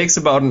people, and it takes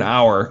about an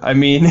hour. I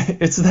mean,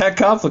 it's that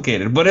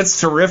complicated, but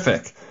it's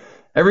terrific.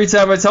 Every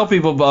time I tell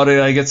people about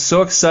it, I get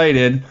so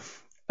excited.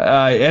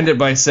 I end it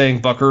by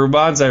saying, Buckaroo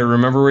Banzai,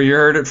 remember where you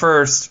heard it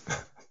first.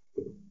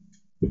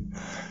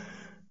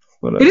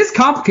 It is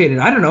complicated.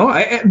 I don't know.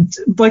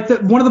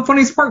 One of the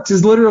funniest parts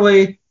is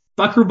literally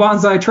Buckaroo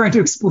Banzai trying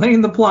to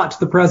explain the plot to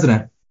the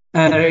president.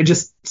 And it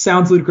just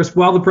sounds ludicrous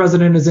while the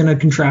president is in a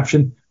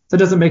contraption. That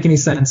doesn't make any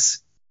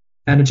sense.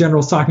 And a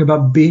general's talking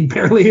about being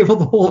barely able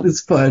to hold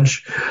his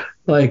fudge.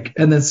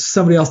 And then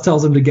somebody else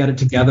tells him to get it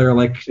together.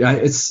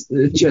 It's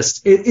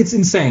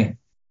insane.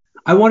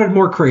 I wanted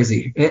more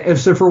crazy.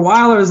 So for a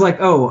while I was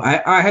like,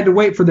 I had to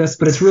wait for this,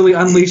 but it's really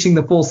unleashing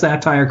the full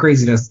satire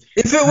craziness.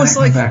 If it was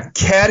like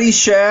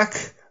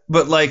Caddyshack,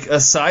 but like a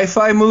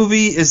sci-fi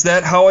movie, is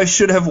that how I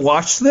should have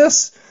watched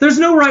this? There's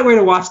no right way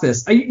to watch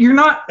this. You're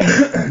not.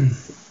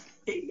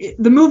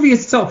 The movie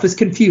itself is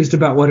confused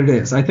about what it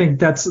is. I think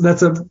that's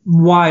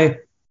why.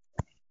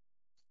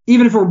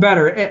 Even if it were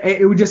better,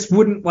 it just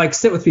wouldn't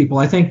sit with people.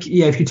 I think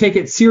if you take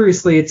it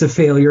seriously, it's a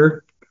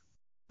failure.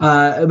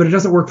 But it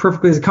doesn't work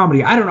perfectly as a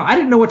comedy. I don't know. I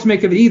didn't know what to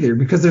make of it either,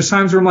 because there's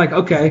times where I'm like,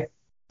 okay,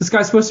 this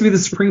guy's supposed to be the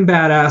supreme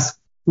badass,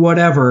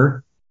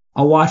 whatever.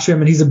 I'll watch him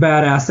and he's a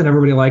badass and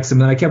everybody likes him.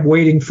 And I kept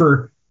waiting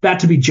for that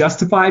to be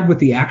justified with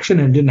the action,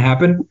 and it didn't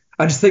happen.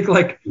 I just think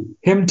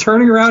him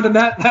turning around in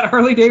that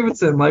Harley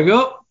Davidson,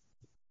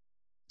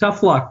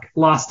 tough luck,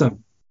 lost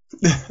him.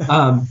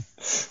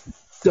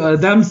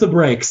 Them's the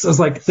breaks. I was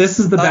like, this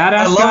is the badass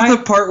guy. I love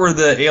the part where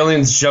the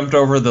aliens jumped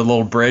over the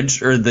little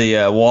bridge or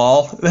the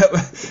wall.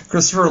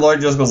 Christopher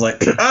Lloyd just goes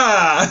like,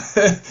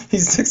 he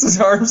sticks his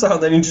arms out,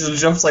 and then he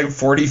just jumps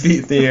 40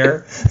 feet in the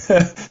air.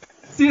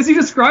 See, as you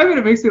describe it,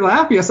 it makes me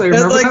laugh. Yes, I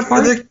remember that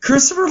part. The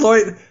Christopher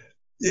Lloyd.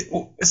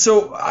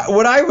 So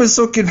what I was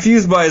so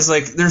confused by is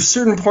there's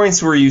certain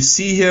points where you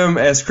see him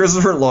as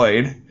Christopher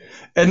Lloyd,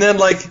 and then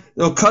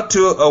they'll cut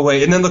to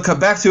away, and then they'll cut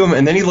back to him,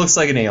 and then he looks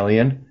like an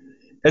alien.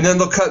 And then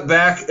they'll cut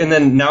back, and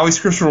then now he's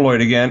Christopher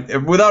Lloyd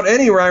again, without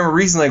any rhyme or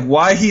reason,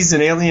 why he's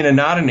an alien and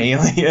not an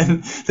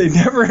alien. They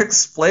never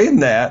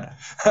explained that.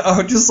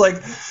 I was just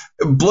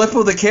blip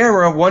of the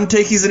camera, one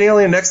take he's an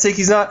alien, next take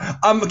he's not.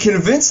 I'm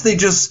convinced they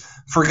just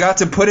forgot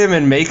to put him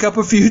in makeup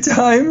a few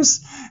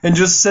times and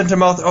just sent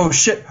him out. Oh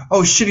shit,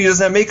 he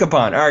doesn't have makeup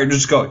on. All right,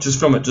 just go, just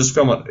film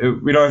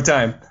it. We don't have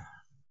time.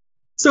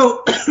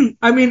 So,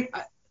 I mean,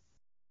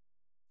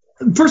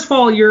 first of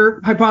all, your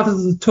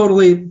hypothesis is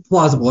totally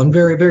plausible and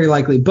very, very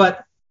likely,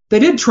 but they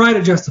did try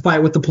to justify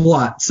it with the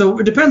plot. So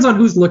it depends on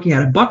who's looking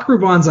at it. Buckaroo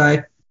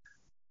Banzai,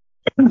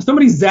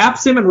 somebody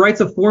zaps him and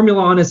writes a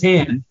formula on his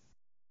hand,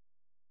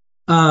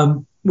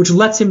 which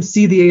lets him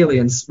see the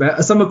aliens,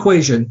 some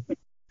equation.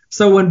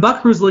 So when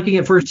Buckaroo's looking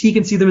at first, he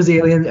can see them as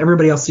aliens.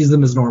 Everybody else sees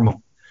them as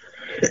normal.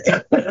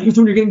 So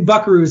when you're getting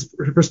Buckaroo's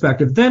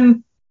perspective,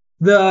 then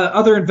the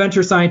other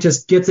inventor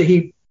scientist gets it.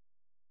 He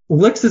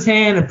licks his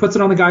hand and puts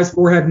it on the guy's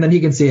forehead, and then he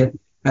can see it.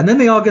 And then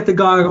they all get the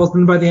goggles,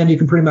 and by the end, you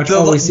can pretty much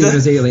always see them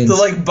as aliens.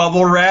 The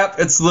bubble wrap,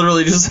 it's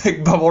literally just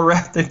bubble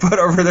wrap they put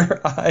over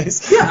their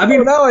eyes. Yeah, I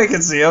mean, now I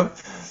can see them.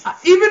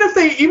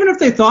 Even if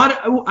they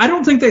thought, I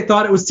don't think they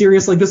thought it was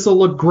serious. This will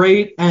look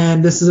great,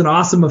 and this is an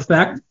awesome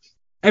effect.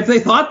 If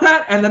they thought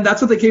that, and then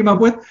that's what they came up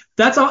with,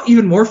 that's all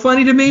even more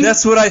funny to me.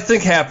 That's what I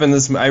think happened.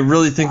 I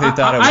really think they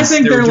thought it was. I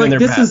think they're like,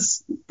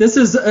 this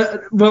is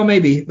well,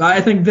 maybe. I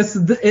think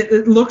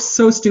it looks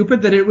so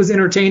stupid that it was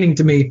entertaining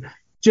to me.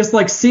 Just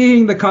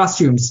seeing the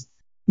costumes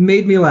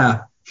made me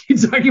laugh.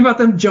 He's talking about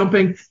them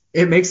jumping.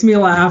 It makes me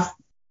laugh.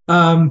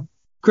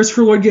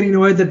 Christopher Lloyd getting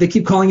annoyed that they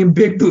keep calling him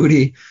Big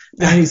Booty,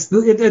 and he's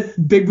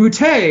Big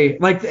Booty.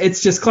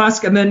 It's just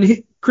classic. And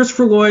then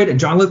Christopher Lloyd and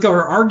John Lithgow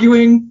are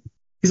arguing.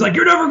 He's like,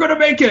 "You're never gonna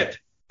make it.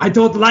 I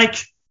don't like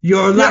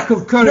your lack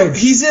of courage." No,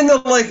 he's in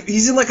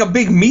a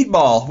big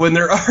meatball when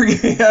they're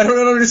arguing. I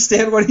don't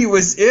understand what he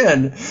was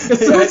in.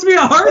 It's supposed to be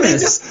a harness. He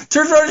just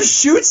turns around and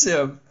shoots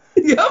him.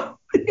 Yep.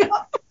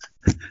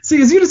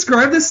 See, as you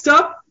describe this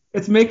stuff,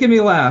 it's making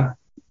me laugh.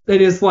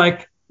 It is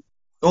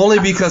only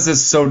because it's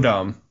so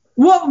dumb.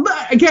 Well,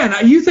 again,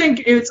 you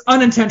think it's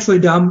unintentionally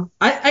dumb.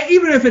 I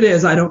even if it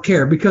is, I don't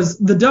care because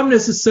the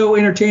dumbness is so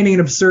entertaining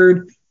and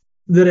absurd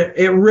that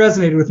it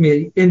resonated with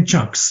me in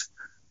chunks.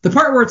 The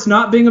part where it's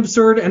not being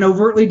absurd and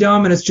overtly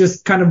dumb and it's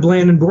just kind of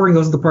bland and boring,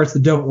 those are the parts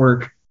that don't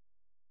work.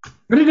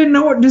 But I didn't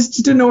know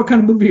what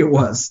kind of movie it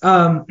was.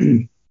 I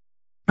don't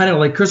know,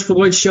 like Christopher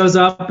Lloyd shows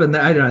up and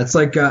I don't know, it's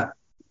like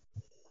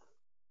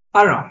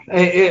I don't know.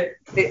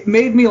 It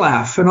made me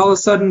laugh, and all of a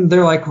sudden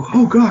they're like,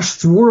 "Oh gosh,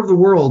 it's War of the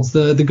Worlds."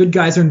 The good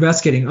guys are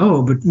investigating.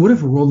 Oh, but what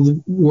if War of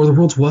the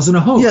Worlds wasn't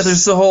a hoax? Yeah,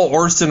 there's the whole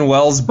Orson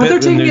Welles but bit they're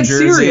taking in New it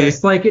Jersey.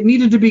 serious. Like it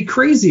needed to be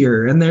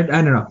crazier, and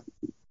I don't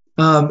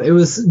know. It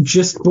was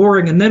just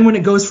boring. And then when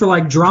it goes for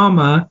like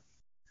drama,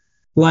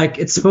 like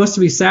it's supposed to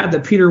be sad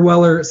that Peter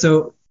Weller.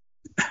 So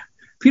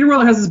Peter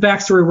Weller has this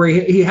backstory where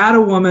he had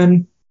a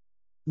woman,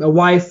 a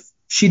wife.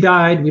 She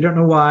died. We don't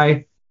know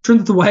why. Turns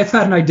out the wife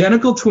had an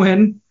identical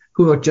twin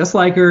who looked just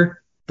like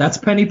her. That's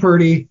Penny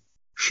Purdy.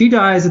 She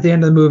dies at the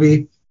end of the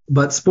movie,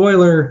 but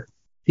spoiler,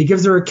 he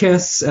gives her a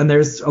kiss and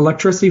there's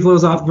electricity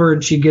flows off of her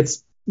and she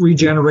gets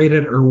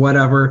regenerated or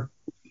whatever.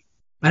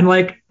 And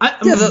like,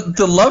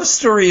 the love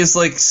story is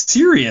like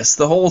serious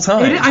the whole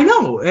time. I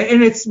know,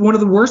 and it's one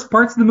of the worst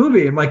parts of the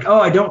movie. I'm like, oh,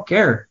 I don't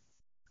care.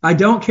 I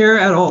don't care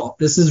at all.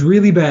 This is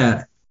really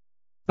bad.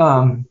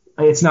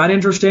 It's not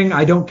interesting.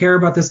 I don't care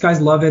about this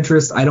guy's love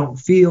interest. I don't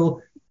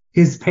feel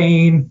his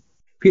pain.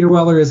 Peter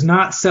Weller is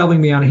not selling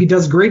me on it. He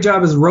does a great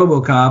job as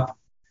RoboCop.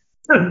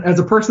 As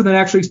a person that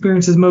actually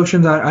experiences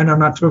emotions, I'm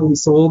not totally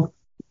sold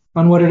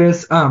on what it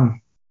is.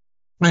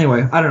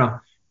 Anyway, I don't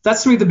know.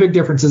 That's to me the big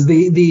difference is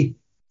the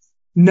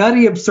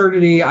nutty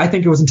absurdity. I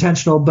think it was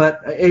intentional,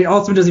 but it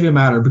also doesn't even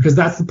matter because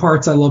that's the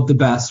parts I love the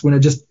best when it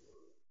just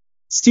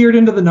steered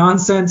into the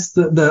nonsense,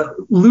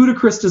 the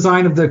ludicrous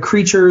design of the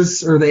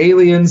creatures or the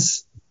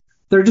aliens.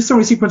 There are just so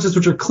many sequences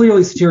which are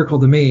clearly satirical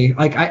to me.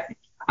 Like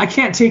I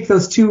can't take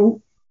those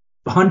two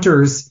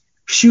hunters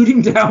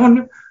shooting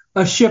down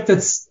a ship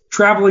that's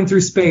traveling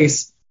through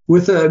space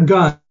with a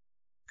gun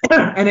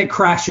and it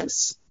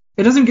crashes.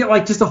 It doesn't get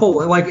like just a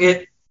hole. Like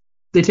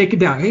they take it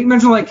down. You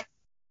imagine like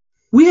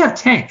we have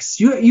tanks.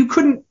 You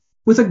couldn't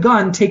with a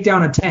gun take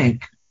down a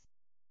tank.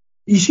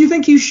 You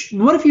think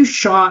what if you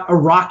shot a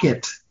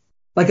rocket,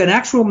 like an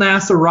actual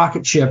NASA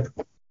rocket ship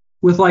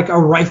with like a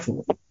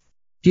rifle?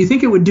 Do you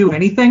think it would do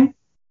anything?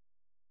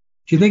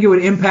 Do you think it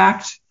would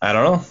impact? I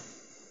don't know.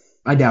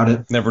 I doubt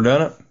it. Never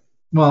done it.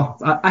 Well,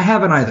 I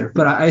haven't either,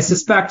 but I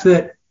suspect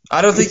that.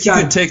 I don't think you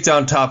could take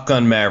down Top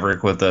Gun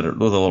Maverick with a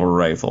little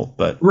rifle,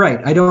 but right.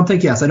 I don't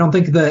think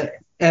the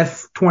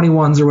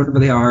F-21s or whatever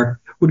they are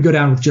would go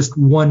down with just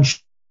one,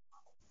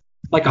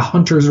 like a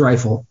hunter's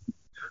rifle.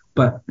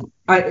 But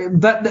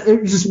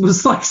it just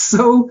was like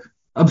so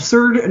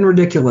absurd and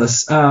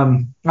ridiculous. I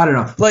don't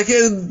know. Like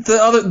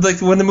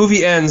when the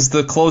movie ends,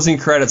 the closing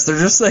credits, they're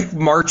just like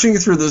marching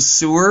through the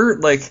sewer,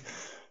 like.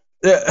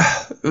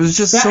 It was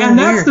just so and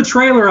weird. That's the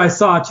trailer I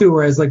saw too,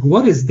 where I was like,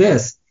 "What is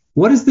this?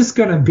 What is this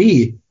gonna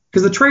be?"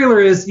 Because the trailer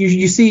is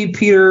you see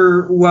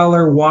Peter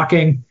Weller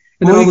walking,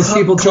 and then all those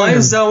people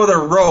climbs down with a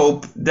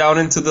rope down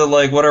into the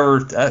like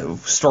whatever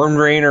storm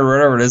drain or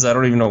whatever it is. I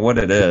don't even know what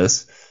it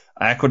is,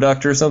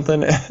 aqueduct or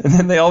something. And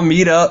then they all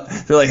meet up.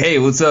 They're like, "Hey,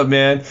 what's up,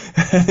 man?"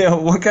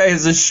 One guy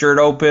has his shirt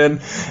open,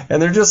 and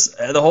they're just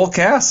the whole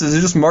cast is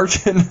just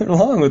marching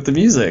along with the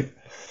music.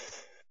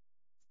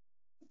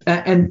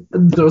 And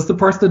those are the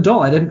parts that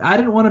dull. I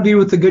didn't want to be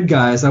with the good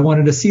guys. I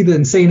wanted to see the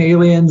insane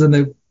aliens and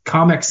the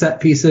comic set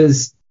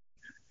pieces.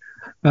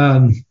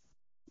 You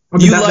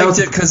liked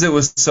it because it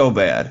was so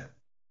bad.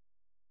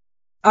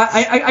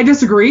 I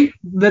disagree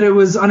that it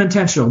was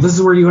unintentional. This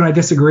is where you and I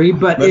disagree.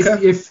 But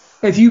okay.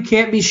 if you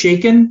can't be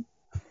shaken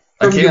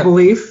from your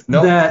belief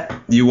that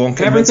you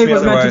won't everything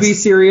was otherwise. meant to be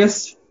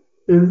serious,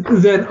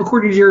 then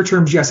according to your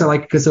terms, yes, I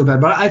like it because so bad.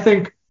 But I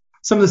think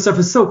some of the stuff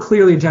is so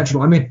clearly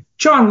intentional. I mean,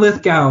 John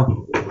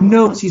Lithgow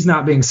knows he's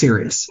not being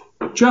serious.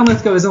 John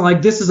Lithgow isn't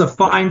like, this is a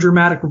fine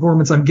dramatic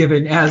performance I'm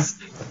giving as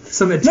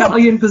some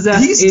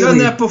Italian-possessed He's alien. done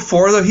that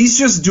before, though. He's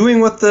just doing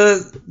what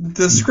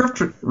the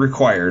script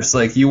requires.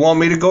 Like, you want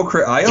me to go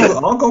crazy?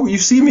 I'll go. You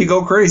see me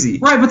go crazy.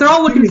 Right, but they're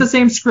all looking at the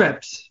same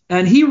script.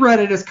 And he read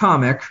it as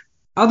comic.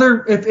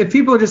 If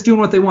people are just doing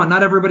what they want,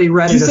 not everybody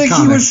read it as comic. Do you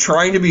think he was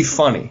trying to be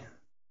funny?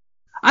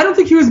 I don't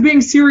think he was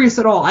being serious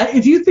at all.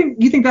 If you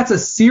think that's a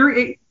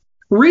serious...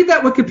 Read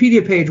that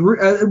Wikipedia page,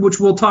 which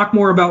we'll talk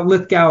more about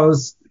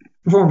Lithgow's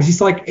performance.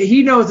 He's like,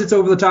 he knows it's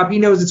over the top. He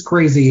knows it's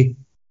crazy.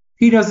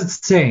 He knows it's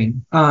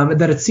insane,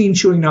 that it's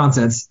scene-chewing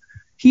nonsense.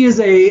 He is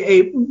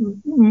a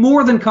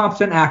more than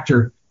competent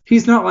actor.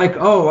 He's not like,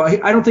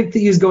 I don't think that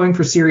he's going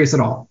for serious at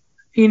all.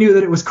 He knew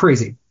that it was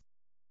crazy.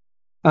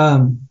 I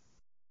don't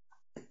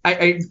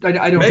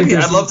Maybe.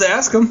 I'd love to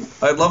ask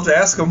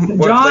him.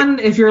 John,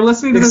 if you're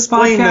listening to this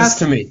podcast, explain this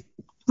to me.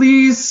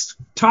 Please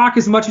talk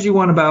as much as you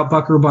want about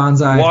Buckaroo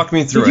Banzai. Walk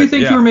me through it. Did you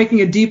think you were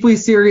making a deeply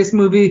serious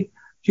movie?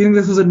 Do you think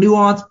this was a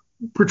nuanced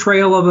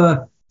portrayal of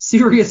a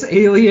serious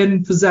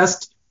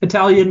alien-possessed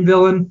Italian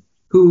villain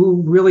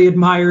who really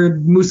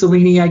admired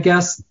Mussolini, I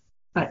guess?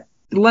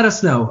 Let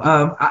us know.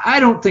 I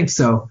don't think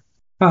so.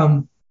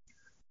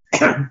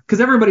 because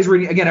everybody's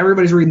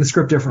reading the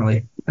script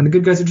differently, and the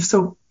good guys are just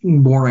so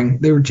boring.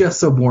 They were just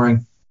so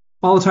boring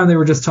all the time. They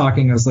were just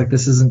talking. I was like,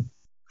 this isn't.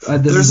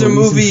 There's a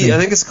movie, I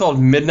think it's called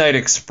Midnight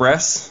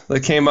Express, that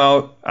came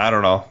out, I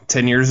don't know,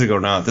 10 years ago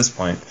now at this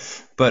point.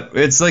 But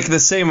it's like the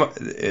same.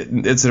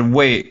 It's a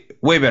way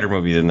better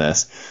movie than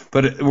this.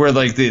 But where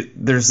like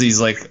there's these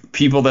like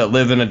people that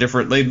live in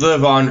they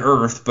live on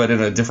Earth but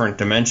in a different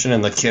dimension,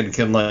 and the kid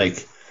can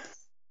like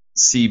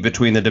see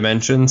between the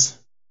dimensions.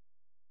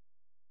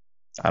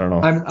 I don't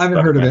know. I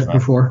haven't heard of it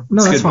before.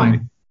 No, that's fine.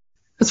 Movie.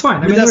 That's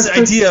fine. I mean, that's the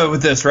idea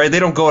with this, right? They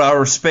don't go to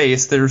outer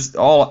space.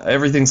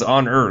 Everything's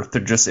on Earth.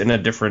 They're just they're in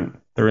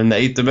the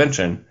 8th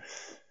dimension.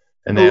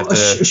 And they have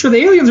to... Sure, the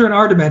aliens are in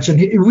our dimension.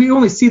 We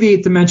only see the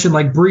 8th dimension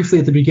like briefly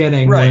at the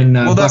beginning. Right. When,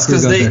 well, that's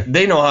because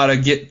they know how to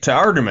get to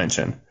our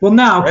dimension. Well,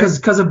 now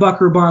because of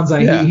Buckaroo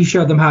Banzai, he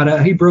showed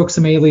them he broke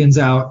some aliens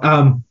out.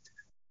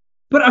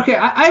 But okay,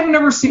 I've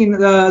never seen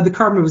the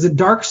car movie. Was it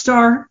Dark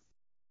Star?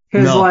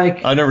 No,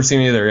 I've never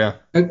seen either. Yeah.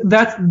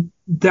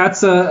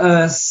 That's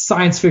a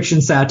science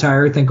fiction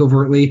satire, I think,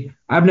 overtly.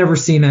 I've never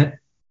seen it.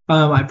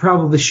 I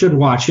probably should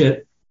watch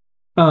it.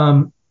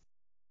 But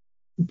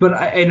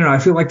I don't know. I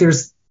feel like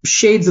there's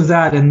shades of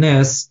that in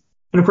this.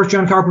 And of course,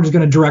 John Carpenter's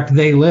going to direct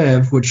They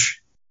Live,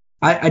 which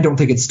I don't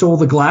think it stole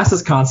the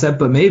glasses concept,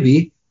 but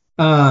maybe.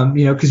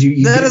 Because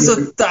that is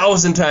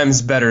 1,000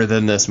 times better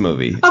than this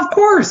movie. Of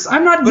course,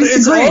 I'm not. But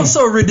it's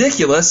also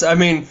ridiculous. I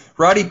mean,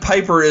 Roddy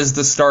Piper is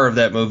the star of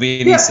that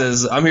movie, and he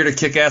says, "I'm here to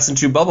kick ass and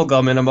chew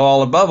bubblegum, and I'm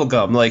all a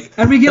bubblegum." Like,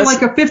 and we get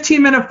like a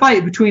 15-minute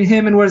fight between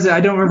him and what is it?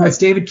 I don't remember. Right. It's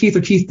David Keith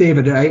or Keith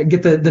David. I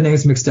get the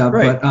names mixed up.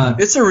 Right. But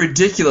it's a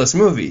ridiculous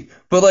movie,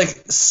 but like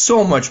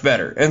so much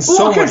better and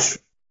much.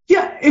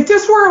 Yeah, if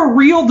this were a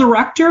real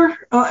director,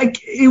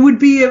 it would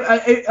be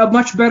a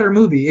much better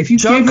movie. If you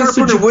John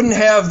Carpenter wouldn't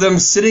have them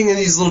sitting in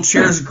these little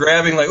chairs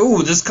grabbing like,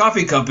 oh, this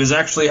coffee cup is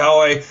actually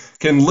how I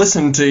can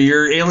listen to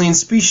your alien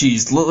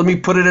species. Let me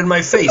put it in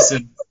my face.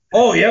 And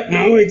oh, yep,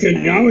 now we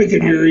can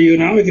hear you.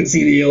 Now we can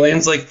see the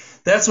aliens. Like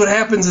that's what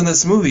happens in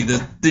this movie.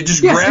 They just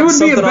grab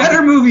something. It would be a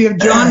better movie if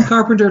John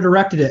Carpenter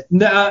directed it.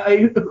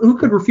 Who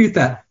could refute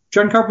that?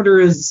 John Carpenter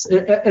is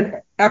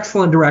an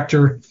excellent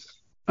director.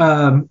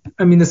 I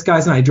mean, this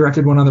guy's and I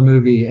directed one other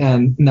movie,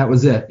 and that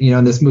was it.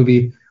 And this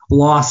movie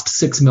lost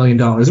 $6 million.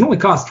 It only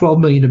cost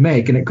 $12 million to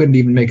make, and it couldn't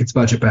even make its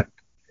budget back.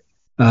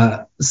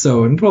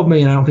 So, and $12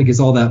 million, I don't think is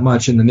all that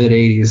much in the mid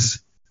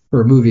 '80s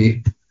for a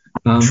movie.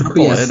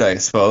 Triple it, I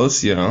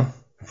suppose.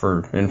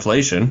 For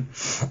inflation.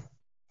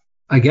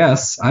 I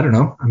guess. I don't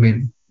know. I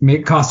mean,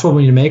 it cost $12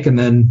 million to make, and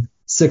then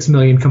 $6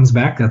 million comes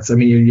back.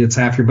 It's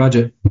half your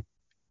budget.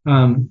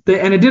 And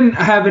it didn't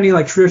have any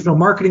like traditional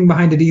marketing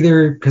behind it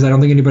either, because I don't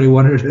think anybody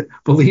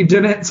believed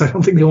in it, so I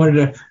don't think they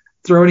wanted to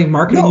throw any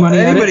marketing money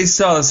at it. Anybody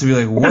saw this would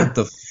be like, what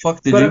the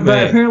fuck did you make?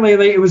 But apparently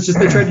it was just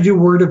they tried to do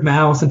word of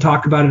mouth and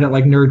talk about it at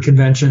like nerd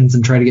conventions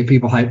and try to get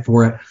people hyped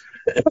for it.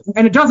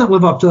 And it doesn't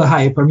live up to the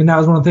hype. I mean, that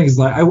was one of the things.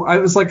 Like I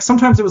was like,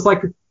 sometimes it was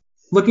like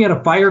looking at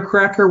a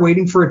firecracker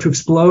waiting for it to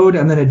explode,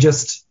 and then it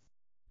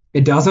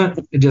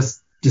doesn't. It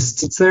just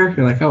sits there.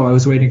 You're like, oh, I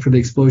was waiting for the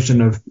explosion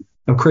of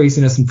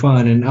craziness and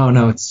fun, and oh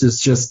no, it's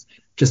just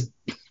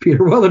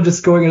Peter Weller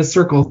just going in a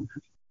circle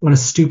on a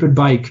stupid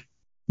bike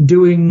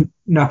doing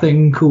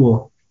nothing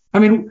cool. I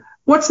mean,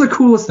 what's the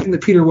coolest thing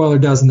that Peter Weller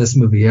does in this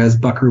movie as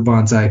Buckaroo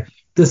Banzai?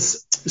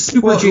 This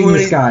super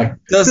genius guy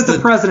that the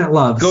president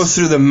loves. Goes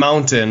through the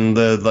mountain.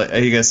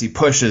 I guess he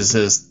pushes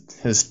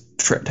his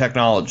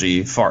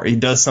technology far. He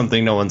does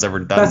something no one's ever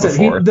done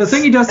before. The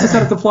thing he does to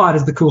set up the plot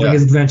is the cool thing,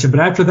 his invention.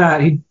 But after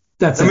that,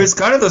 it's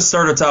kind of the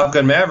start of Top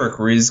Gun Maverick,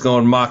 where he's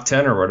going Mach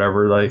 10 or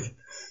whatever. Like,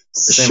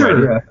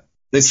 sure,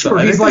 he's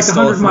like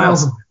 100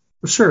 miles.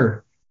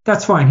 Sure,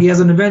 that's fine. He has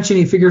an invention.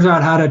 He figures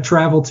out how to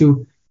travel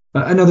to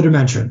another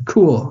dimension.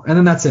 Cool, and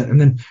then that's it.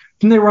 And then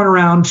they run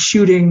around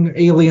shooting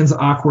aliens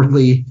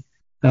awkwardly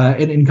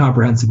and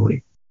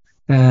incomprehensibly.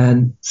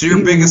 And so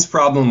your biggest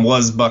problem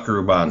was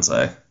Buckaroo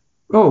Banzai.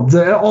 Oh,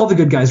 all the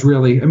good guys,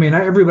 really. I mean,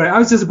 everybody. I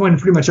was disappointed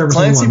pretty much every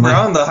single one. Clancy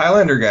Brown, the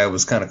Highlander guy,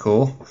 was kind of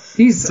cool.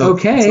 He's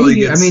okay. So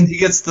he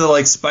gets the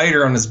like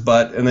spider on his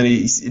butt, and then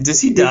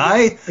does he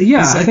die?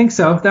 Yeah, I think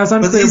so. That was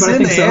unclear, but I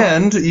think so.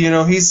 But in the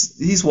end,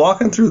 he's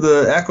walking through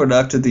the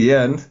aqueduct at the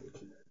end.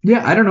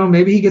 Yeah, I don't know.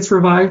 Maybe he gets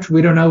revived.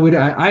 We don't know.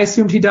 I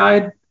assumed he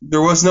died.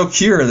 There was no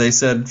cure, they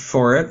said,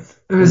 for it.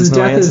 His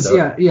death is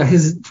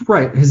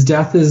His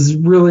death is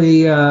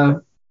really.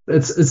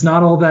 It's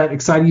not all that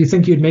exciting. You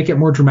think you'd make it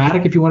more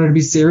dramatic if you wanted to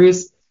be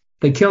serious.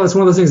 They kill. It's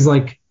one of those things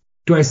like,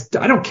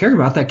 I don't care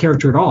about that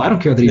character at all. I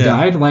don't care that he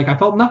died. Like, I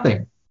felt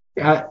nothing.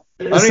 I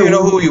don't even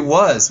know who he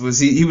was. Was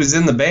he was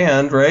in the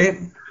band, right?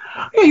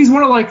 Yeah,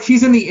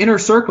 he's in the inner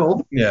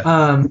circle.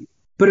 Yeah.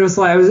 But it was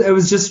like I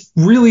was just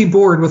really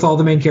bored with all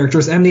the main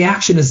characters, and the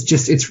action is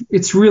just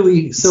it's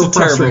really so it's a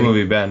frustrating. Terrible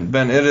movie, Ben.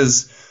 Ben, it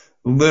is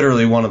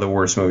literally one of the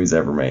worst movies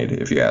ever made,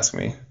 if you ask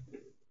me.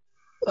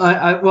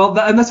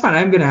 And that's fine.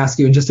 I'm going to ask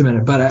you in just a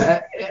minute.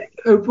 But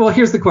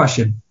here's the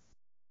question: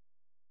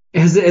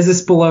 Is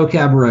this below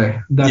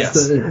Cabaret? Yes.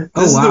 This is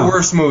the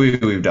worst movie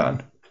we've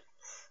done.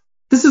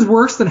 This is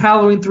worse than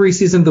Halloween 3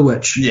 Season of the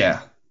Witch.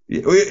 Yeah.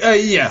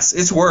 Yes,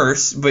 it's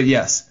worse, but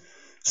yes.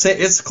 Say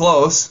it's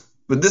close.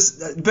 But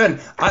this, Ben,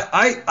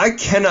 I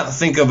cannot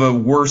think of a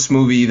worse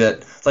movie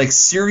that, like,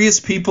 serious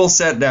people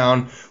sat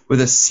down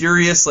with a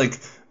serious, like,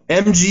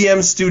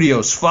 MGM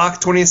Studios, Fox,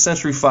 20th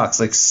Century Fox,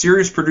 like,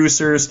 serious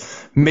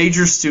producers,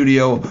 major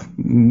studio,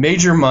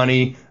 major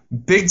money,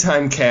 big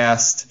time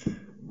cast,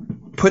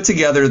 put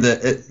together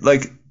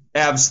like,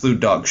 absolute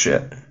dog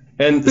shit.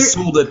 And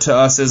sold it to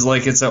us as,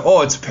 like, it's a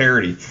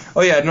parody.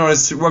 Oh, yeah, no,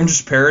 I'm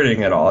just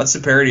parodying it all. It's a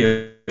parody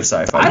of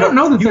sci-fi. I don't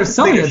know that they're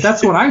selling it.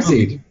 That's what I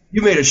see.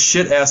 You made a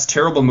shit-ass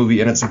terrible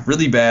movie, and it's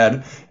really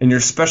bad, and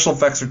your special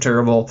effects are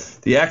terrible,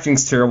 the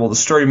acting's terrible, the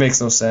story makes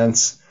no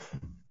sense.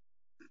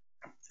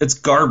 It's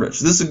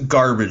garbage. This is a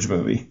garbage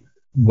movie.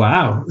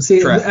 Wow.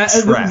 See,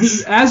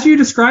 Trash. As you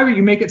describe it,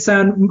 you make it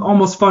sound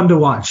almost fun to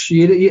watch.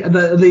 Your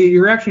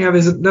reaction you have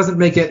is it doesn't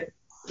make it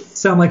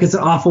sound like it's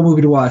an awful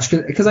movie to watch,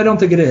 because I don't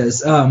think it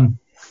is. I don't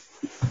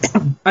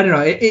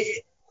know.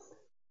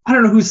 I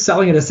don't know who's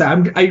selling it as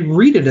that. I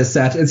read it as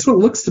that. It's what it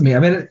looks to me. I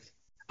mean,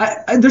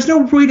 there's no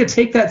way to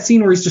take that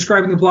scene where he's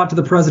describing the plot to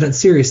the president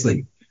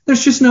seriously.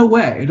 There's just no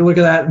way to look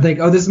at that and think,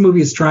 oh, this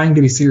movie is trying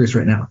to be serious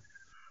right now.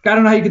 I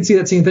don't know how you can see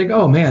that scene and think,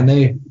 oh, man,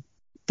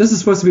 this is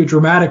supposed to be a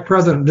dramatic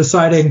president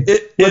deciding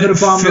whether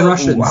to bomb the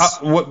Russians.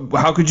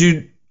 How could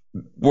you?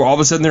 Well, all of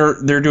a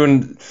sudden they're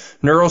doing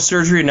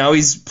neurosurgery, and now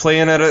he's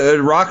playing at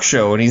a rock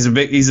show, and he's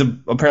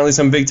apparently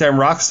some big time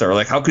rock star.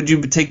 Like, how could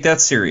you take that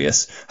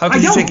serious? How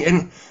could you take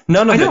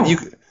none of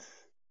it?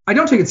 I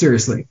don't take it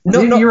seriously.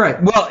 No, you're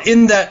right. Well,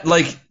 in that,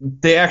 like,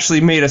 they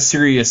actually made a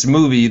serious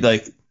movie.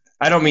 Like,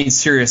 I don't mean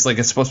serious like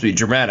it's supposed to be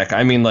dramatic.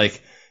 I mean,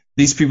 like,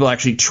 these people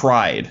actually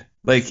tried.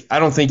 Like, I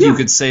don't think you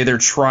could say they're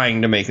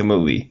trying to make a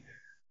movie.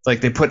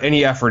 Like, they put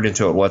any effort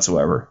into it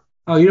whatsoever.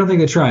 Oh, you don't think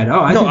they tried?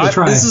 Oh, I think they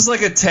tried. This is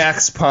like a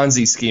tax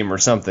Ponzi scheme or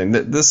something.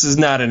 This is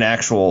not an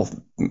actual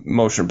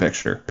motion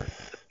picture.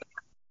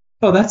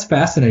 Oh, that's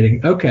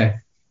fascinating. Okay.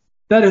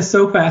 That is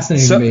so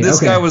fascinating to me.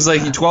 This guy was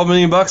like, $12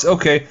 million?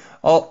 Okay,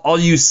 I'll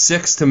use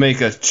 6 to make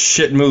a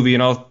shit movie,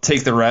 and I'll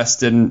take the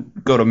rest and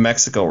go to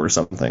Mexico or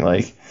something.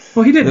 Like,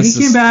 well, he did. He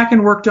came back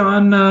and worked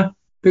on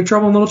Big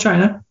Trouble in Little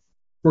China.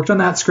 Worked on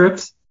that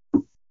script.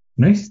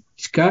 He's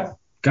got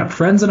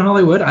friends in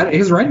Hollywood.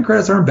 His writing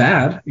credits aren't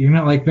bad. You're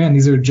not like, man,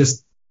 these are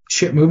just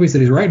shit movies that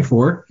he's writing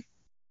for.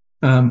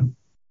 I don't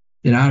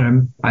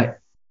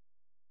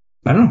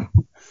know.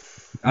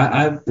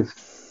 I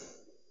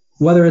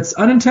whether it's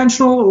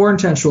unintentional or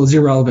intentional is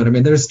irrelevant. I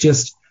mean, there's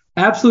just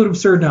absolute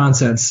absurd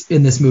nonsense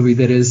in this movie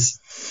that is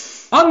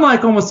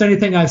unlike almost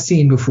anything I've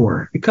seen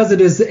before, because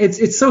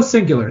it's so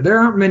singular. There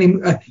aren't many.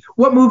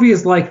 What movie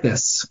is like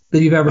this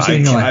that you've ever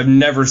seen in your life? I've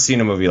never seen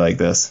a movie like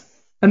this.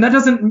 And that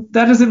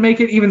doesn't make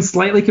it even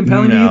slightly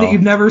compelling to you that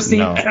you've never seen.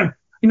 No.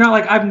 You're not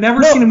like, I've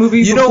never seen a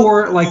movie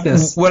before like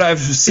this. When I've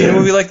seen a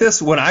movie like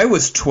this, when I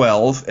was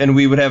 12, and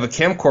we would have a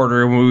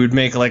camcorder, and we would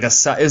make like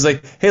it was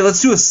like, hey,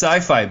 let's do a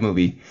sci-fi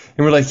movie,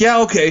 and we're like,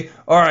 yeah, okay,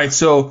 all right,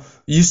 so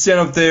you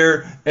stand up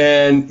there,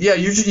 and yeah,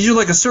 you're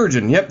like a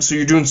surgeon, yep, so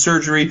you're doing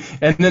surgery,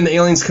 and then the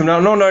aliens come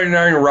down, no, you're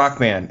not in a rock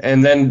man,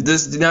 and then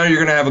now you're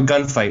gonna have a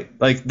gunfight,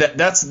 like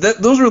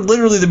those were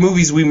literally the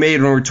movies we made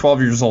when we were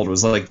 12 years old. It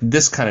was like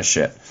this kind of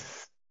shit.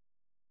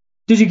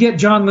 Did you get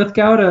John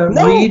Lithgow to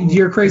read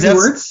your crazy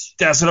words?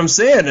 That's what I'm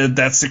saying.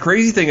 That's the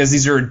crazy thing, is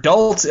these are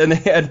adults, and they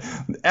had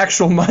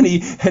actual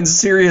money and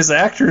serious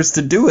actors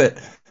to do it.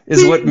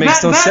 What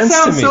makes no sense to me.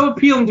 That sounds so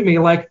appealing to me.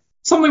 Like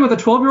something with a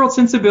 12-year-old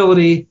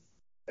sensibility,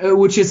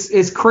 which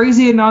is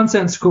crazy and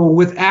nonsensical,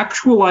 with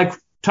actual like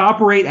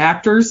top-rate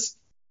actors.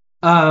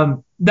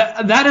 That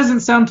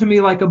doesn't sound to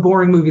me like a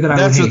boring movie that I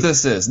would hate. That's what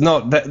this is.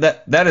 No,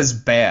 that is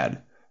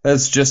bad.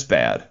 That's just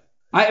bad.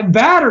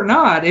 Bad or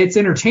not, it's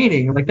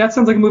entertaining. Like, that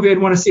sounds like a movie I'd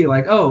want to see.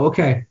 Like, oh,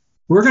 okay,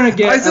 we're gonna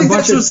get. I think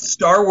that's what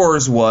Star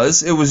Wars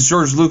was. It was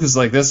George Lucas.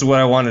 Like, this is what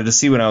I wanted to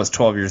see when I was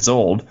 12 years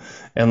old,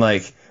 and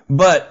like,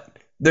 but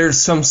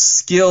there's some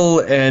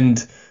skill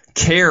and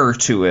care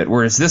to it,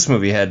 whereas this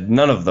movie had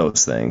none of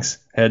those things.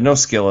 It had no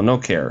skill and no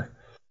care.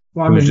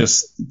 Well, I mean,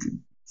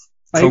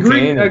 I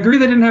agree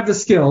they didn't have the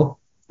skill.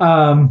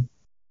 I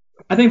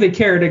think they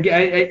cared.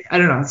 I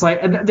don't know. It's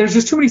like there's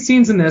just too many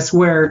scenes in this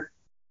where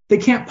they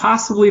can't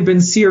possibly have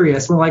been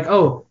serious. We're like,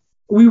 oh,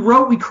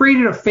 we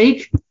created a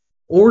fake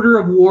order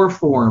of war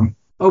form.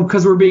 Oh,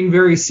 because we're being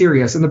very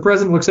serious. And the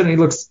president looks at it and he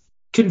looks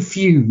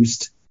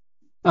confused.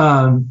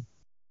 I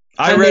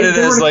read it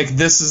as like,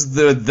 this is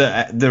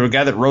the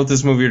guy that wrote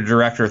this movie or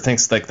director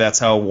thinks like that's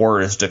how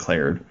war is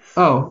declared.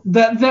 Oh,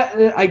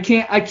 that I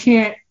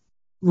can't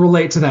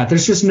relate to that.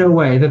 There's just no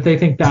way that they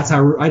think that's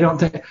how. I don't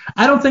think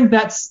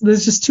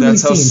there's just too many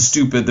scenes. That's how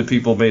stupid the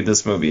people made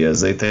this movie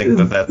is. They think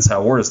that's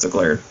how war is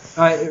declared.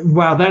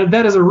 Wow,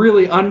 that is a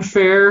really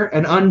unfair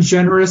and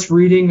ungenerous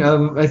reading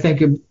of, I think,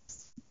 a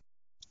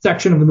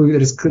section of the movie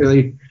that is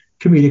clearly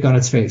comedic on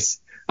its face.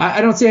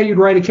 I don't see how you'd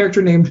write a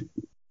character named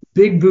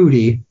Big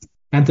Booty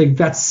and think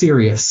that's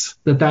serious.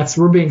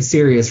 We're being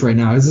serious right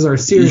now. This is our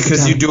serious.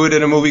 Because you do it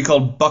in a movie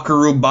called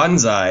Buckaroo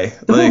Banzai.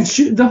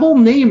 The whole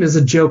name is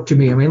a joke to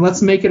me. I mean,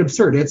 let's make it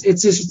absurd.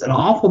 It's just an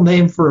awful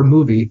name for a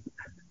movie.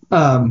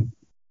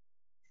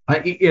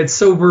 It's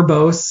so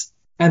verbose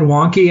and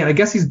wonky, and I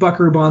guess he's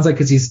Buckaroo Banzai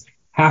because he's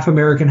half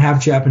American,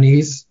 half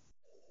Japanese.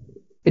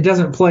 It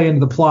doesn't play into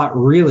the plot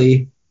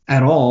really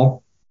at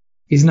all.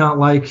 He's not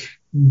like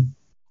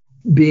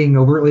being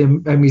overtly. I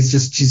mean, he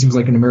seems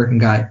like an American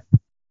guy.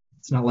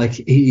 It's not like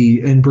he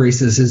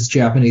embraces his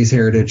Japanese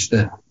heritage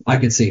that I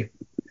could see.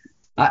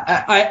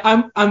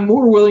 I'm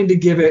more willing to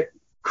give it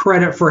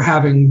credit for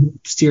having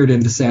steered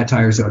into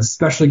satire zones,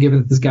 especially given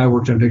that this guy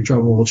worked on Big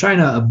Trouble in Little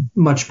China, a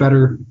much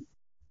better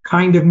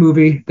kind of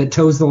movie that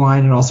toes the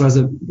line and also has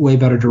a way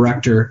better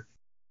director.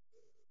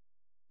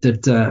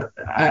 That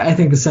I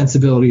think the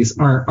sensibilities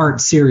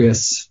aren't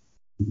serious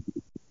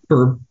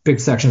for big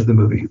sections of the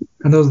movie,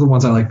 and those are the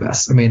ones I like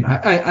best. I mean,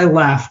 I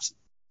laughed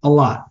a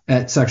lot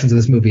at sections of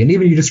this movie, and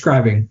even you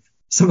describing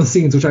some of the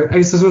scenes, which I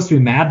was supposed to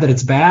be mad that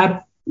it's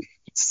bad, it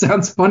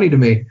sounds funny to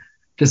me.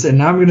 And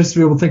now I'm going to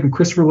be able to think of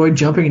Christopher Lloyd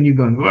jumping and you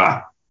going,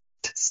 "Wah!"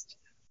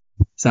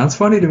 Sounds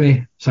funny to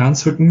me.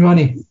 Sounds fucking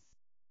funny.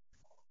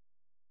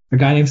 A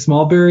guy named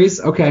Smallberries.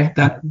 Okay,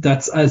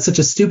 that's such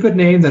a stupid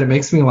name that it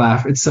makes me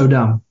laugh. It's so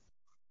dumb.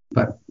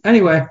 But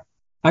anyway,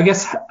 I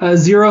guess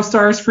 0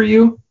 stars for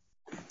you.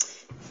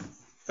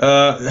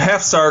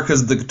 Half star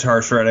because of the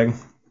guitar shredding.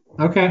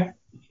 Okay.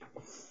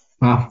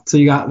 Wow. So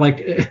you got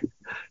like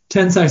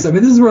 10 seconds. I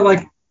mean, this is where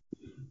like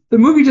the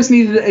movie just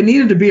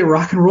needed to be a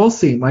rock and roll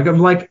scene. Like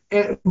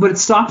but it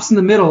stops in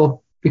the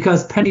middle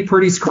because Penny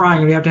Purdy's crying,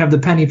 and we have to have the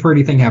Penny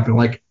Purdy thing happen.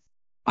 Like,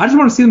 I just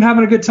want to see them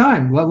having a good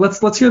time.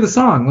 Let's hear the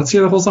song. Let's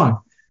hear the whole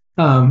song.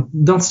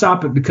 Don't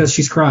stop it because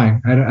she's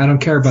crying. I don't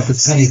care about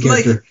this Penny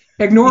character.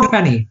 Ignore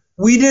Penny.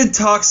 We did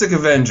Toxic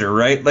Avenger,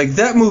 right? Like,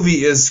 that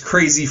movie is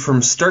crazy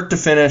from start to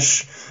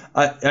finish.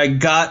 I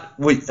got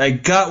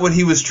what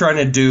he was trying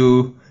to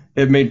do.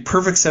 It made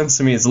perfect sense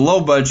to me. It's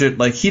low budget.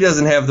 Like, he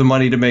doesn't have the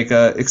money to make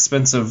a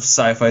expensive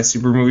sci-fi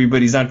super movie,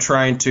 but he's not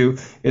trying to.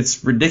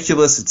 It's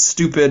ridiculous. It's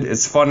stupid.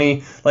 It's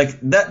funny.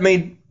 Like, that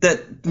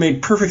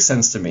made perfect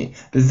sense to me.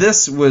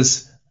 This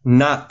was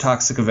not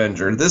Toxic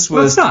Avenger. This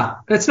was.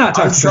 Well, it's not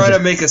Toxic I'm trying Avenger.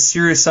 to make a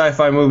serious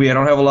sci-fi movie. I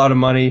don't have a lot of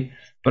money,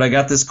 but I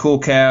got this cool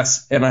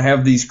cast, and I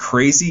have these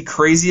crazy,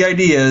 crazy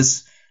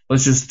ideas.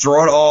 Let's just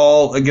throw it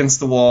all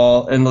against the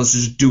wall, and let's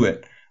just do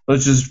it.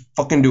 Let's just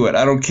fucking do it.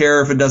 I don't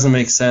care if it doesn't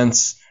make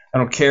sense. I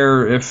don't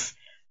care if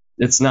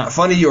it's not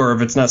funny or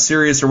if it's not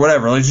serious or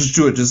whatever. Like, just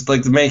do it. Just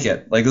like make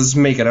it. Like, let's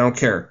make it. I don't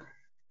care.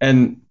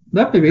 And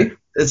that may be.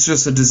 It's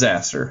just a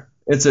disaster.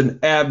 It's an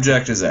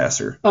abject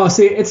disaster. Oh,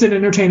 see, it's an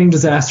entertaining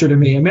disaster to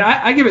me. I mean,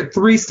 I give it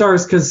 3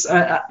 stars because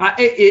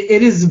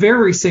it is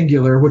very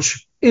singular,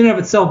 which in and of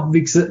itself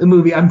makes a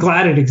movie. I'm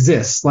glad it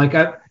exists. Like,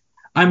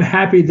 I'm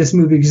happy this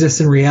movie exists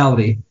in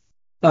reality.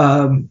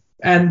 And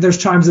there's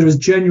times that it was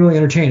genuinely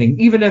entertaining,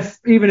 even if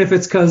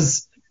it's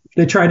because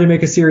they tried to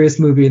make a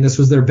serious movie and this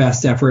was their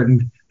best effort,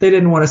 and they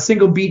didn't want a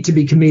single beat to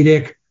be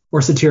comedic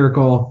or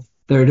satirical.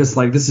 They're just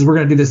like, we're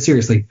going to do this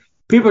seriously.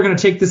 People are going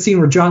to take the scene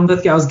where John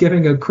Lithgow is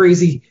giving a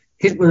crazy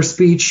Hitler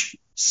speech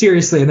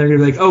seriously, and they're going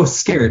to be like, oh,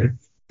 scared.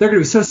 They're going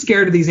to be so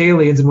scared of these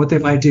aliens and what they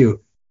might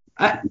do.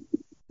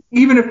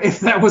 Even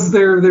if that was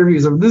their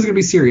views, this is going to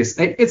be serious.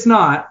 It's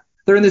not.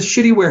 They're in this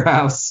shitty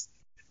warehouse.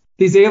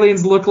 These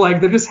aliens look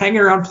like they're just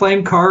hanging around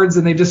playing cards,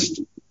 and they just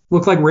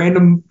look like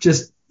random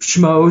just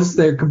schmoes.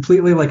 They're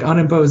completely like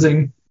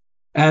unimposing,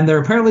 and they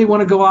apparently want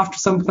to go off to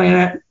some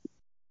planet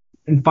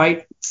and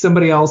fight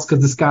somebody else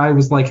because this guy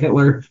was like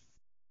Hitler.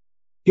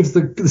 Gives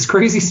this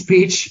crazy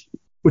speech,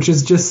 which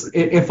is just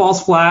it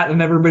falls flat,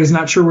 and everybody's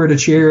not sure where to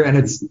cheer.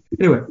 And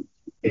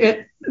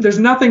there's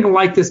nothing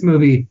like this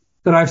movie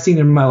that I've seen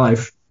in my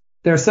life.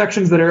 There are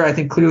sections that are, I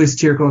think, clearly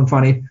satirical and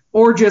funny,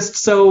 or just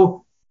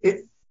so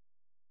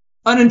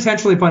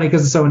unintentionally funny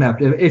because it's so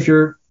inept. If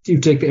you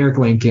take the Eric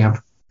Lane camp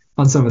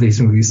on some of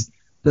these movies.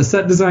 The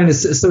set design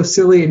is so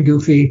silly and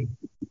goofy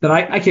that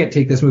I can't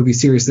take this movie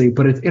seriously,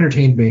 but it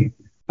entertained me.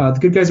 The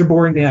good guys are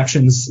boring. The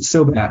action's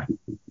so bad.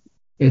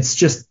 It's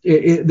just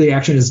the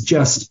action is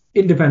just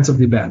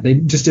indefensibly bad. They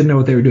just didn't know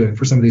what they were doing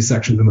for some of these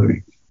sections of the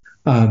movie.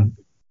 And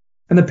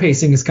the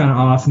pacing is kind of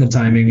off, and the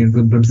timing, and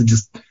sometimes they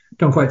just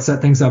don't quite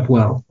set things up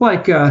well.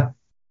 Like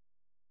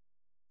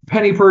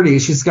Penny Purdy,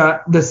 she's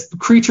got this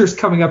creature's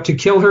coming up to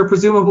kill her,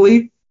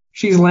 presumably.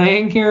 She's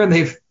laying here, and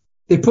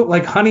they put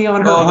like honey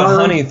on her arm. Oh,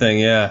 the honey thing,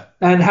 yeah.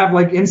 And have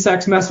like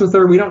insects mess with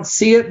her. We don't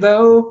see it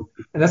though,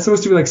 and that's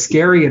supposed to be like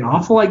scary and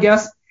awful, I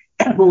guess.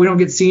 But we don't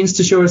get scenes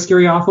to show us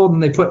scary, awful. Then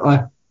they put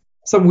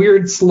some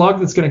weird slug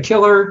that's going to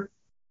kill her.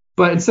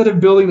 But instead of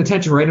building the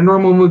tension, right, in a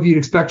normal movie you'd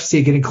expect to see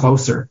it getting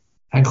closer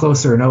and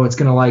closer, and it's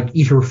going to like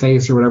eat her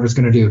face or whatever it's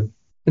going to do.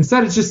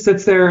 Instead, it just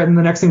sits there, and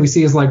the next thing we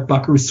see is like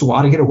Buckaroo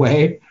swatting it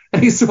away,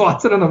 and he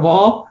swats it on the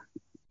wall,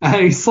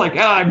 and he's like,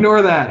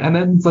 ignore that, and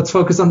then let's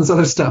focus on this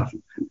other stuff.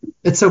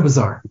 It's so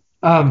bizarre.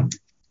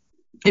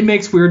 It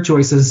makes weird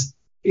choices,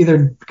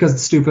 either because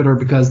it's stupid or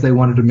because they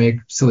wanted to make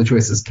silly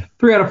choices.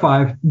 3 out of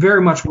 5,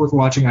 very much worth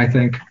watching, I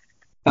think.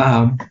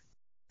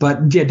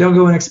 But yeah, don't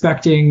go in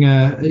expecting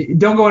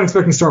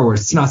Star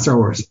Wars. It's not Star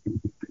Wars.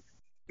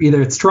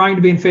 Either it's trying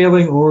to be and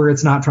failing, or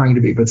it's not trying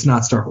to be, but it's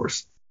not Star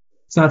Wars.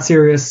 It's not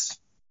serious.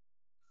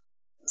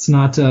 It's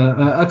not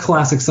a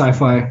classic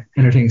sci-fi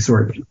entertaining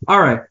story. All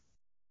right,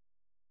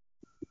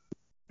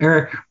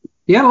 Eric,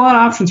 you had a lot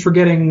of options for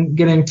getting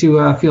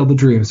to Field of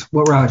Dreams.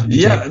 What route did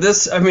you take?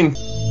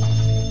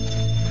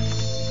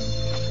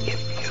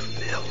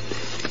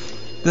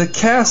 The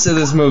cast of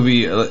this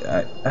movie,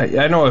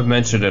 I know I've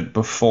mentioned it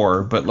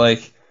before, but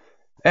like,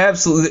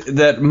 absolutely,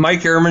 that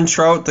Mike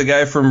Ehrmantraut, the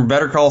guy from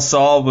Better Call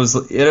Saul, was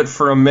in it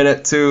for a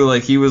minute too.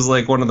 Like, he was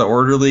like one of the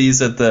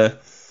orderlies at the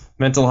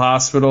mental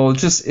hospital.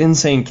 Just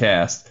insane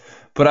cast.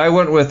 But I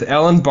went with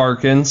Ellen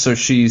Barkin, so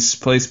she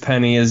plays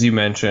Penny, as you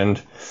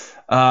mentioned.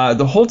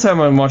 The whole time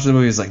I'm watching the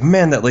movie, I was like,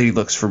 man, that lady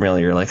looks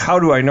familiar. Like, how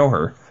do I know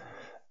her?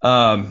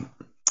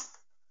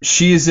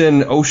 She's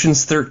in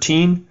Ocean's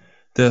 13.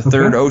 The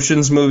third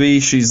Ocean's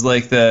movie. She's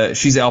Al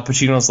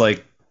Pacino's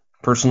like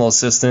personal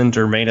assistant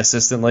or main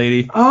assistant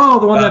lady. Oh,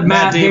 the one that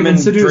Matt Damon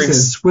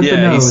seduces with the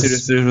nose. He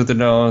seduces with the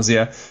nose.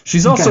 Yeah,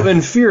 she's also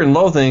in Fear and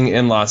Loathing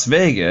in Las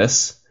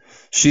Vegas.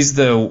 She's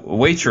the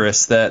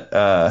waitress that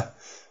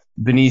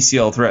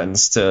Benicio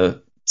threatens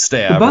to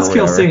stab. The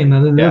buzzkill scene,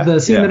 the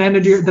scene that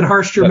ended that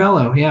harshed your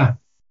mellow. Yeah.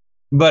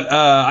 But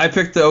I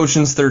picked the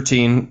Ocean's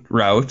 13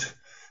 route.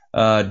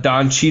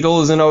 Don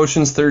Cheadle is in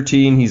Ocean's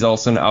 13. He's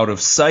also in Out of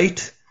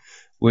Sight,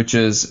 which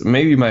is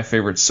maybe my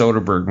favorite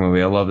Soderbergh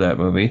movie. I love that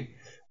movie.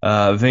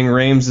 Ving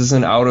Rhames is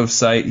in Out of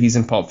Sight. He's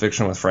in Pulp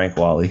Fiction with Frank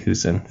Whaley,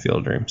 who's in Field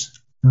of Dreams.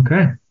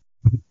 Okay.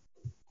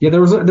 Yeah,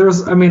 there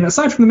was. I mean,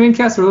 aside from the main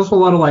cast, there was also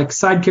a lot of like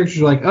side characters.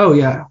 You're like, oh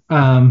yeah,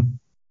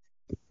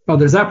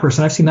 there's that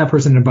person. I've seen that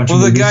person in a bunch of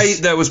movies. Well, the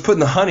guy that was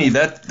putting the honey,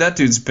 that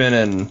dude's been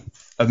in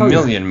a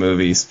million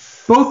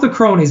movies. Both the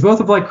cronies,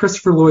 both of like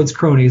Christopher Lloyd's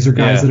cronies, are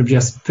guys that have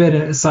just fit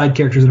in, side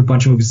characters in a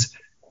bunch of movies.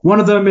 One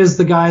of them is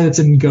the guy that's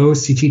in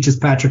Ghost. He teaches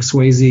Patrick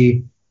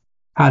Swayze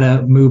how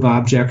to move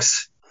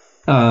objects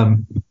at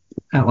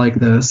like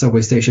the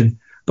subway station.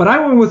 But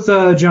I went with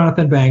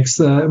Jonathan Banks,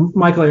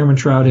 Michael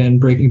Ehrmantraut in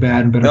Breaking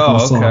Bad and Better Call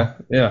Saul. Okay.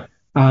 Yeah.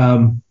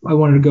 I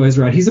wanted to go his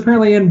route. He's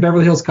apparently in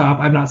Beverly Hills Cop.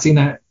 I've not seen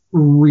that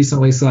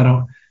recently, so I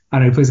don't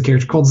know. He plays a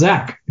character called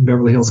Zach in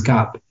Beverly Hills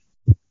Cop.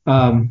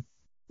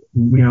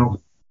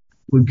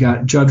 We've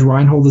got Judge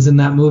Reinhold is in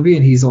that movie,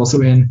 and he's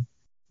also in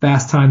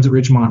Fast Times at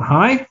Ridgemont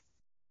High.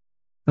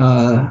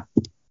 A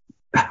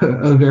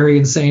very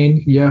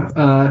insane,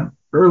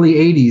 early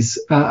 80s,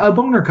 a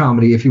boner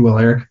comedy, if you will,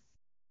 Eric,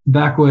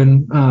 back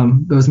when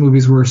those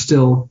movies were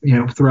still,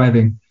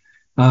 thriving.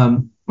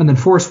 And then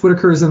Forrest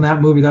Whitaker's in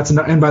that movie.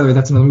 And by the way,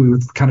 that's another movie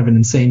with kind of an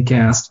insane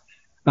cast.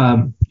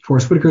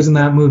 Forrest Whitaker's in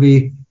that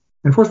movie,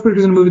 and Forrest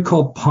Whitaker's in a movie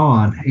called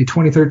Pawn, a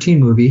 2013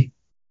 movie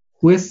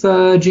with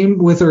Ray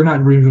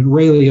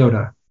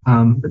Liotta.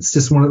 It's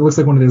just it looks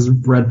like one of those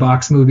red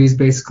box movies,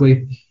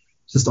 basically.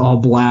 Just all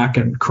black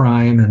and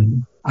crime,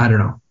 and I don't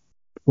know.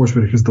 Forrest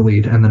Whitaker's the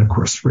lead, and then of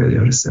course Ray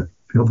Liotta's at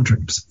Field of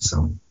Dreams.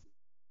 So,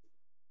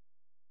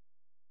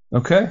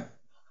 okay.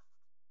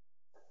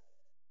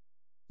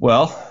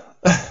 Well,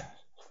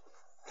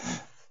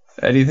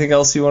 anything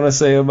else you want to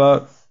say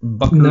about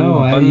Buckaroo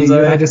Banzai?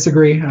 No, I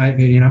disagree.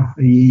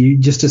 You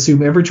just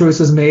assume every choice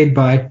was made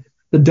by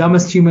the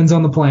dumbest humans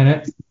on the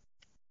planet.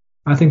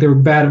 I think they were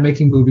bad at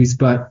making movies,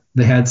 but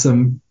they had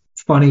some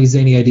funny,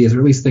 zany ideas, or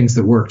at least things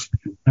that worked.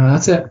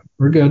 That's it.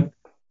 We're good.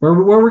 Where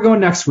are we going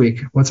next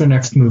week? What's our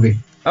next movie?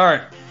 All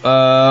right.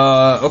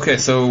 Okay,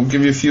 so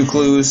give you a few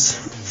clues,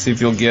 see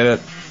if you'll get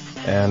it,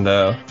 and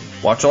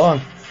watch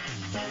along.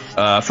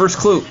 First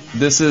clue,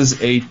 this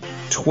is a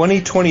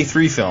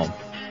 2023 film.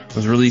 It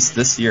was released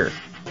this year.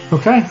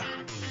 Okay.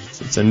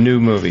 So it's a new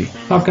movie.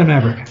 Top Gun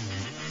Maverick.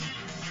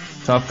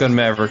 Top Gun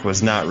Maverick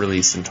was not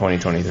released in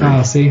 2023.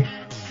 Oh, see?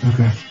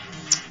 Okay.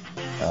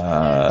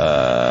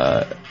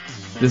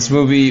 This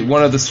movie,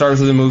 one of the stars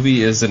of the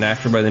movie is an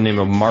actor by the name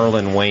of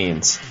Marlon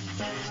Wayans.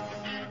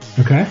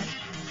 Okay.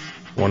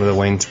 One of the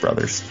Wayans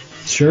brothers.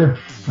 Sure.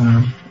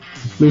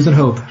 Losing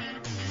hope.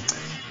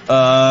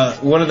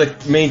 One of the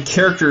main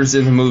characters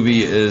in the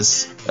movie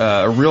is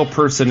a real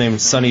person named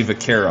Sonny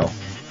Vaccaro.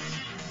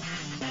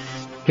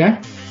 Okay.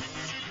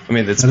 I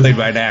mean, it's played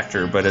by an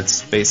actor, but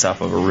it's based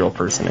off of a real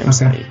person named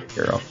Sonny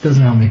Vaccaro.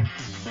 Doesn't help me.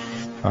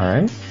 All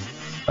right.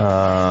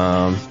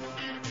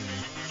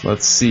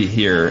 Let's see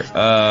here.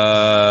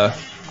 The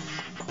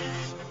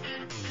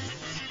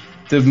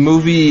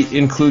movie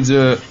includes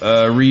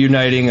a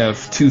reuniting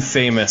of two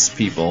famous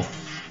people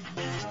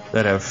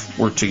that have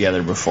worked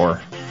together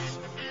before.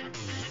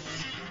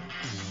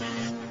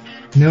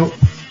 Nope.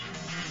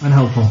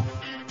 Unhelpful.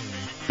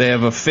 They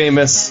have a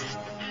famous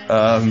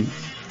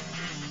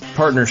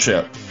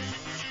partnership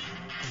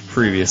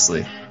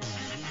previously.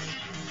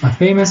 A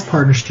famous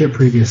partnership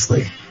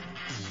previously.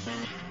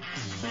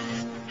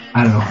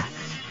 I don't know.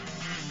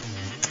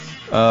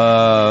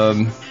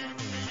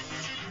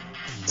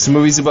 This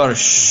movie's about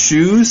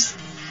shoes.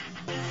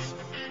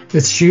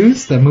 It's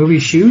shoes? The movie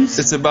Shoes?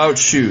 It's about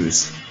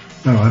shoes.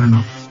 Oh, I don't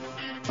know.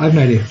 I have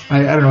no idea.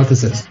 I don't know what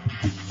this is.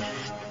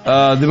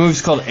 The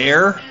movie's called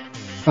Air.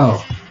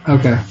 Oh,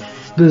 okay.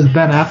 This is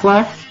Ben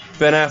Affleck?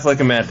 Ben Affleck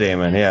and Matt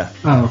Damon, yeah.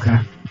 Oh, okay.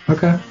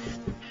 Okay.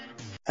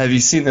 Have you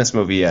seen this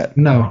movie yet?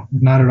 No,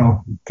 not at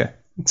all. Okay.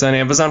 It's on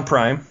Amazon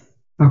Prime.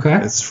 Okay.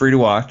 It's free to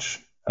watch.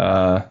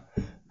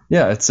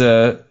 It's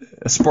a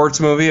sports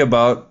movie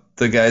about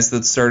the guys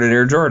that started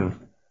Air Jordan.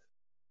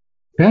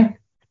 Okay.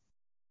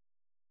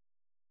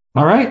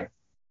 All right.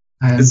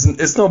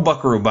 It's no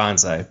Buckaroo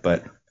Banzai,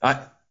 but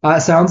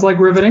sounds like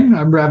riveting.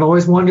 I've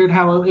always wondered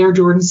how Air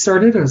Jordan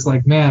started. I was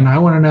like, man, I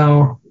want to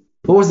know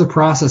what was the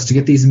process to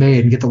get these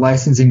made and get the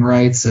licensing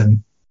rights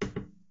and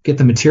get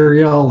the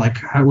material, like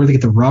where they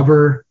get the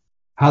rubber,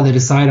 how they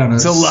decide on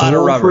it's a lot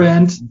of rubber.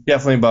 Print.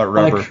 Definitely about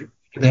rubber. Like,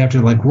 they have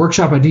to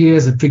workshop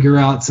ideas and figure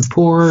out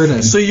support.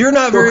 And so you're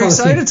not very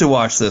excited to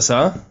watch this,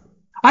 huh?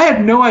 I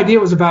had no idea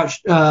it was about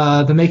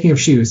the making of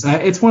shoes.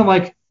 It's one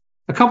of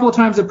a couple of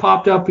times it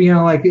popped up,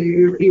 I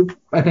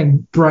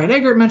think Brian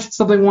Eggert mentioned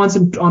something once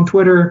on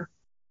Twitter,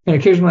 and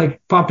occasionally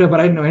popped up, but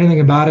I didn't know anything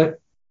about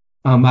it.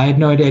 I had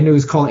no idea. I knew it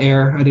was called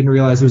Air. I didn't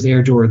realize it was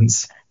Air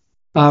Jordans.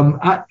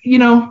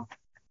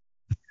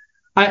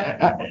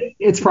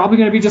 It's probably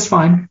going to be just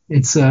fine.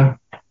 It's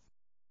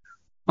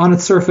on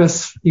its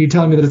surface, you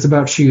telling me that it's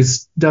about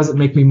shoes doesn't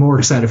make me more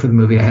excited for the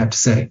movie, I have to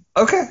say.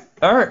 Okay.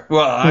 All right.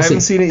 Well, I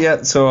haven't seen it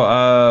yet, so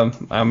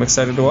I'm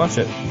excited to watch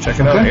it. Check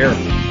it out. Air,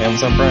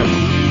 Amazon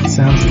Prime.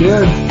 Sounds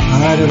good.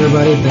 All right,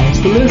 everybody. Thanks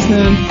for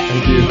listening.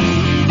 Thank you.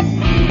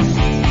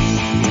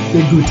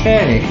 Good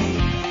goûter.